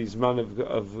for the Zman of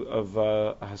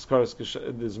Haskaras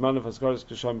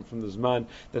Geshamim from the Zman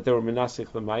that they were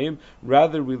Menasech L'Mayim.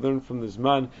 Rather, we learn from the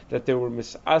Zman that they were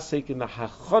Misasek in the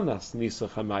Hachonas Nisach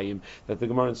Hamayim, that the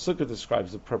Gemara in Sukkah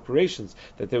describes the preparations,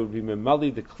 that they would be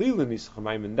Memali the Klila Nisach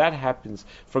Hamayim, and that happens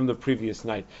from the previous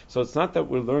night. So it's not that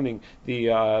we're learning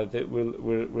that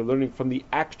we're learning from the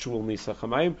actual Nisach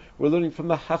Hamayim, we're learning from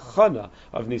the Hachana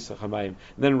of Nisach Hamayim. And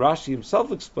then Rashi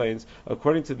himself explains,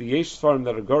 according to the Yesh Svarim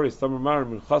that are Goris, Tamar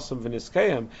Min Chasam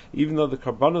V'Niskayim, even though the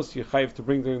Karbanos you chayiv to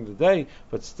bring during the day,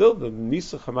 but still the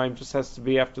Nisach Hamayim just has to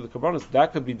be after the Karbanos.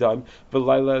 That could be done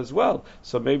B'Laila as well.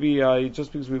 So maybe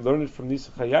just because we learn it from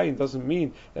Nisach Hayayin doesn't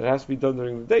mean that it has to be done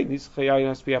during the day. Nisach Hayayin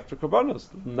has to be after Karbanos.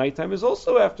 Nighttime is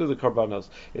also after the Karbanos.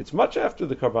 It's much after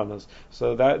the Karbanos.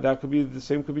 So that could be the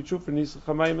same. Could be true for Nisach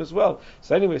Hamayim as well.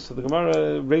 So anyway, so the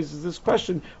Gemara raises this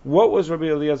question: what was Rabbi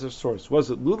Eliezer's source?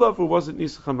 Was it Lulav or was it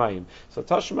Nisach Hamayim? So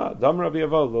Tashma Dam Rabbi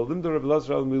Avo Lo Limda Rabbi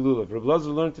Elazar Al Milulav. Rabbi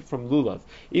Elazar learned it from Lulav.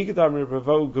 Ikadam Rabbi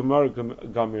Avo Gemar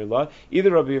Gamirla.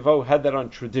 Either Rabbi Avo had that on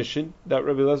tradition that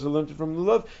Rabbi Elazar learned it from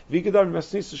Lulav. Vikadam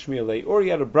Masnisa Shmielei, or he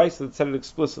had a brisa that said it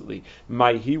explicitly.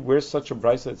 Maihi, where's such a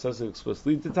brisa that says it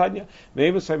explicitly? Titania.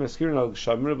 Me'emasai Maskirin Al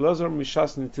Geshamim. Rabbi Elazar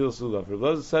Mishas Netilas Lulav. Rabbi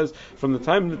Elazar says from the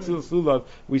time of Netilas Lulav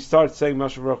we start saying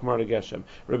Mashav Rachmar Geshem.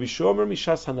 Rabbi Shomer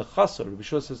Mishas Hanachasa. Rabbi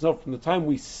Shua says no, from the time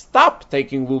we stop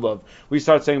taking Lulav we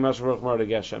start saying Mashav Rachmar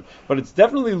Geshem. But it's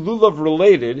definitely Lulav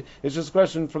related. It's just a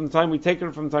question from the time we take it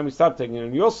or from the time we stop taking it.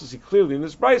 And you also see clearly in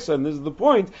this brisa, and this is the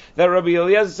point, that Rabbi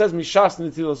Eliezer says Mishas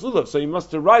Netilas Lulav. So you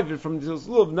must derive it from Netilas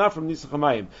Lulav, not from Nisach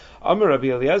Hamayim. Amar Rabbi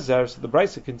Eliezer, so the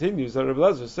brisa continues that Rabbi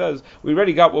Eliezer says we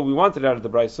already got what we wanted out of the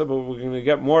brisa, but we're going to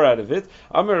get more out of it.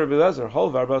 Amar Rabbi Eliezer,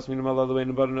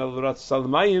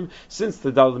 since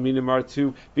the Dalaminim are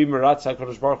to be Meratz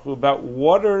HaKadosh Baruch Hu about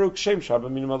water,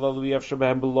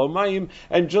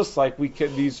 and just like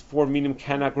these four minim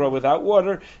cannot grow without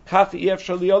water,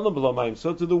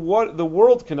 so to the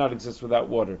world cannot exist without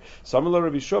water. So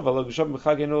Rabbi Shua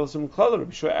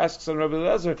asks on Rabbi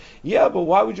Eliezer, yeah, but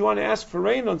why would you want to ask for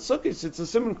rain on Sukkot? It's a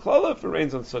simon klala if it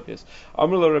rains on Sukkot.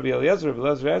 Rabbi Eliezer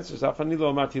answers,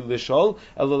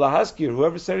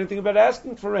 whoever said anything about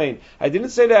asking for rain, I didn't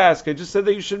say to ask, I just said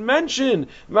that you should mention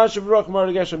Mashav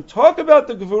Rachmar Geshem. Talk about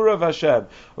the Gevura of Hashem.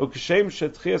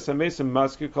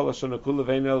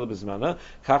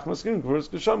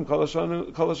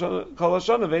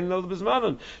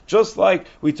 Just like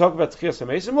we talk about Tchias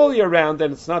HaMesim all year round,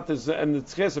 and it's not this, and the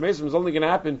Tchias HaMesim is only going to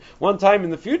happen one time in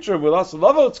the future. We'll also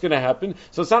love how it's going to happen.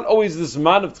 So it's not always this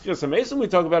man of Tchias HaMesim. We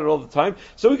talk about it all the time.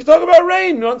 So we can talk about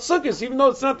rain on Sukkot, even though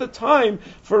it's not the time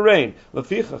for rain.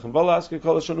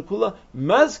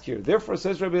 Therefore,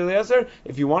 says Rabbi Eliezer,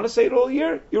 if you want to say it all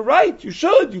year, you're right. You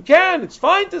should. You can. It's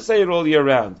fine to say it all year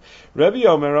round. Rabbi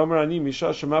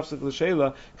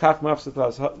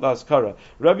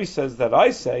says that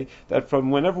I say that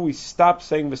from whenever we stop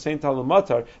saying V'sein Talu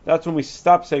Matar, that's when we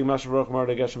stop saying Mashav Rachmar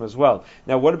Geshem as well.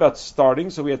 Now, what about starting?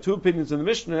 So we had two opinions in the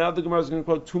Mishnah, and now the Gemara is going to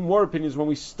quote two more opinions when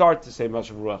we start to say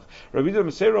Mashav Ruach.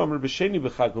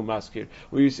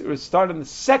 We start on the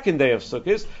second day of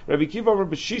Sukkot. Rabbi Kiva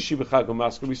B'shishi B'chag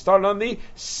U'maskir. We start on the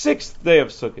sixth day of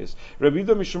Sukkot. Rabbi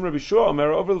Yehuda Mishum Rabbi Shua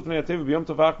Omer Over L'fnei HaTeva B'yom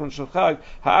Tov Achron Shel Chag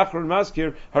Ha'achron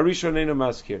Maskir Harishon Eino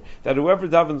Maskir. That whoever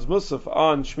davens Musaf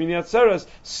on Shmini Atzeres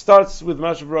starts with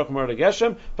Mashav Rachmar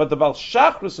Geshem, but the Baal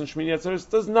Shachrus in Shmini Atzeres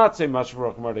does not say Mashav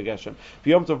Rachmar Geshem.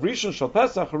 B'yom Tov Rishon Shel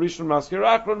Pesach Harishon Maskir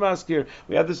Achron Maskir.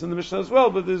 We had this in the Mishnah as well,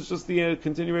 but this is just the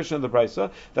continuation of the brisa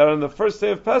that on the first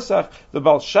day of Pesach the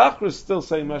Baal Shachrus is still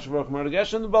saying Mashav Rachmar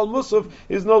Geshem, the Baal Musaf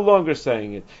is no longer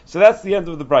saying it. So that's the end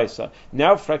of the brisa.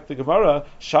 Now, Frek the Gemara,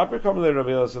 Shaper Kamalei Rabbi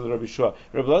Elazar Rabbi Shua.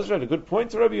 Rabbi Elazar had a good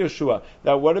point to Rabbi Yeshua.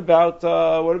 That what about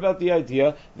the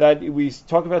idea that we we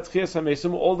talk about Tchias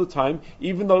HaMesim all the time,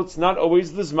 even though it's not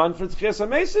always the Zman for Tchias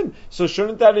HaMesim. So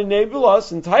shouldn't that entitle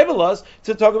us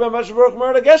to talk about Mashav Baruch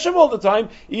Marad Geshem all the time,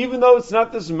 even though it's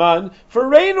not the Zman for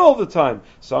rain all the time?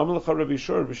 So Amalcha Rabbi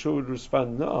Shur would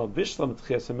respond, no, Bishlam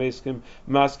Tchias HaMesim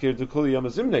Maskir Dukuli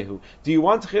Yamazimnehu. Do you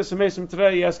want Tchias HaMesim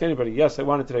today? You ask anybody. Yes, I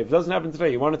want it today. If it doesn't happen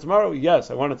today, you want it tomorrow?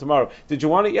 Yes, I want it tomorrow. Did you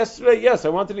want it yesterday? Yes, I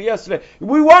wanted it yesterday.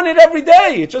 We want it every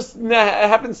day. It just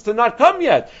happens to not come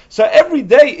yet. So every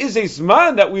day is a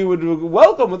Zman that we would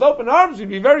welcome with open arms. We'd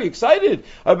be very excited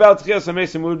about Tchias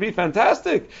HaMesim. It would be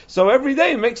fantastic. So every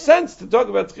day it makes sense to talk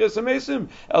about Tchias HaMesim.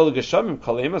 El Geshamim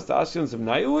Kalemas Ta'asyan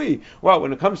Zimnayui. Well,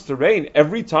 when it comes to rain,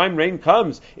 every time rain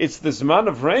comes, it's the Zman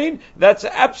of rain? That's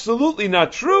absolutely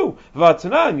not true.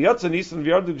 V'atanan Yatza Nisan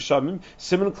V'yardu Geshamim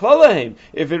Siman Klalahem.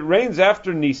 If it rains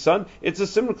after Nisan, it's a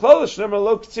Siman Klala Shneimar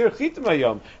Lo K'tzir Chitim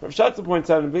Hayom. Rav Shatzah points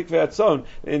out in Bikvei Atzon,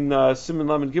 in Siman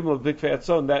Lamed Gimel of Bikvei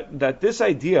Atzon, that this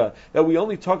idea that we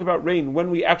only talk about rain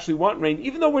when we actually want rain,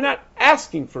 even though we're not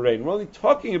asking for rain, we're only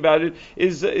talking about it,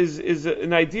 is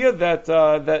an idea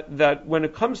that when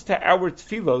it comes to our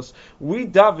tefillos, we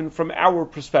daven from our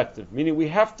perspective, meaning we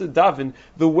have to daven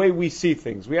the way we see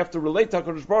things. We have to relate to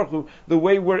HaKadosh Baruch Hu the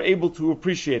way we're able to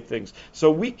appreciate things.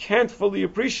 So we can't fully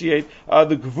appreciate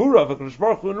the Gevura of HaKadosh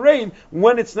Baruch Hu in rain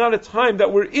when it's not a time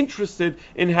that we're interested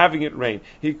in having it rain.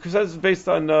 He says, based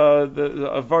on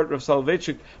the Vart of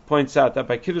Soloveitchik points out that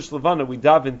by Kiddush Levana we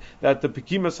daven that the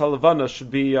Pekimas HaLevana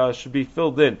should be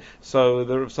filled in. So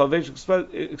the Rav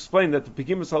Soloveitchik explained that the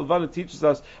Pekimas HaLevana teaches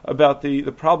us about the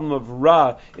problem of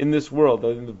Ra in this world,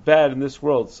 the bad in this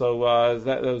world. So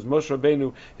that was Moshe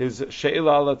Rabbeinu, his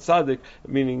She'ila ala Tzadik,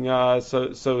 meaning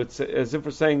so it's as if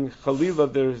we're saying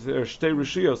Chalila, there's Shtei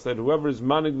Rishios, that whoever is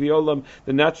Manig V'olam,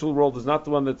 the natural world, is not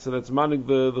the one that's Manig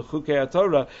the Chukei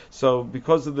HaTorah. So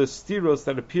because of the stiros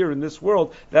that appear in this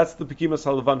world, that's the Pekimas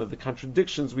HaLevana, the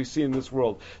contradictions we see in this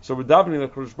world. So we're davening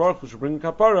that Kodesh Baruch Hu should bring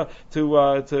kapara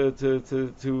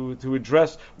to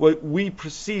address what we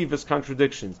perceive as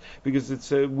contradictions, because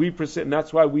it's we perceive, and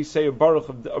that's why we say a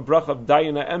bracha of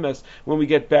Dayana Emes when we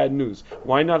get bad news.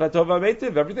 Why not Hatov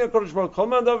HaMeitiv? Everything Kodesh Baruch Kol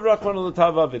Man Dav Rachman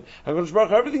L'Tav Avid. Kodesh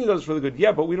Baruch everything he does for the good.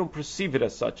 Yeah, but we don't perceive it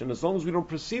as such, and as long as we don't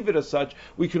perceive it as such,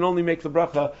 we can only make the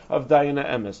bracha of Dayana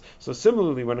Emes. So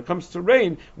similarly, when it comes to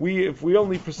rain, if we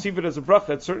only perceive it as a bracha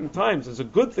at certain times, as a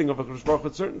good thing of HaKadosh Baruch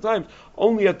at certain times,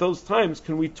 only at those times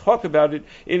can we talk about it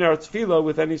in our tefillah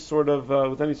with any sort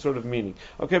of meaning.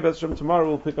 Okay, but tomorrow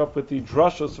we'll pick up with the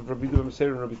drashos of Rabbi Yehuda ben Meseir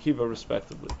and Rabbi Kiva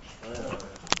respectively.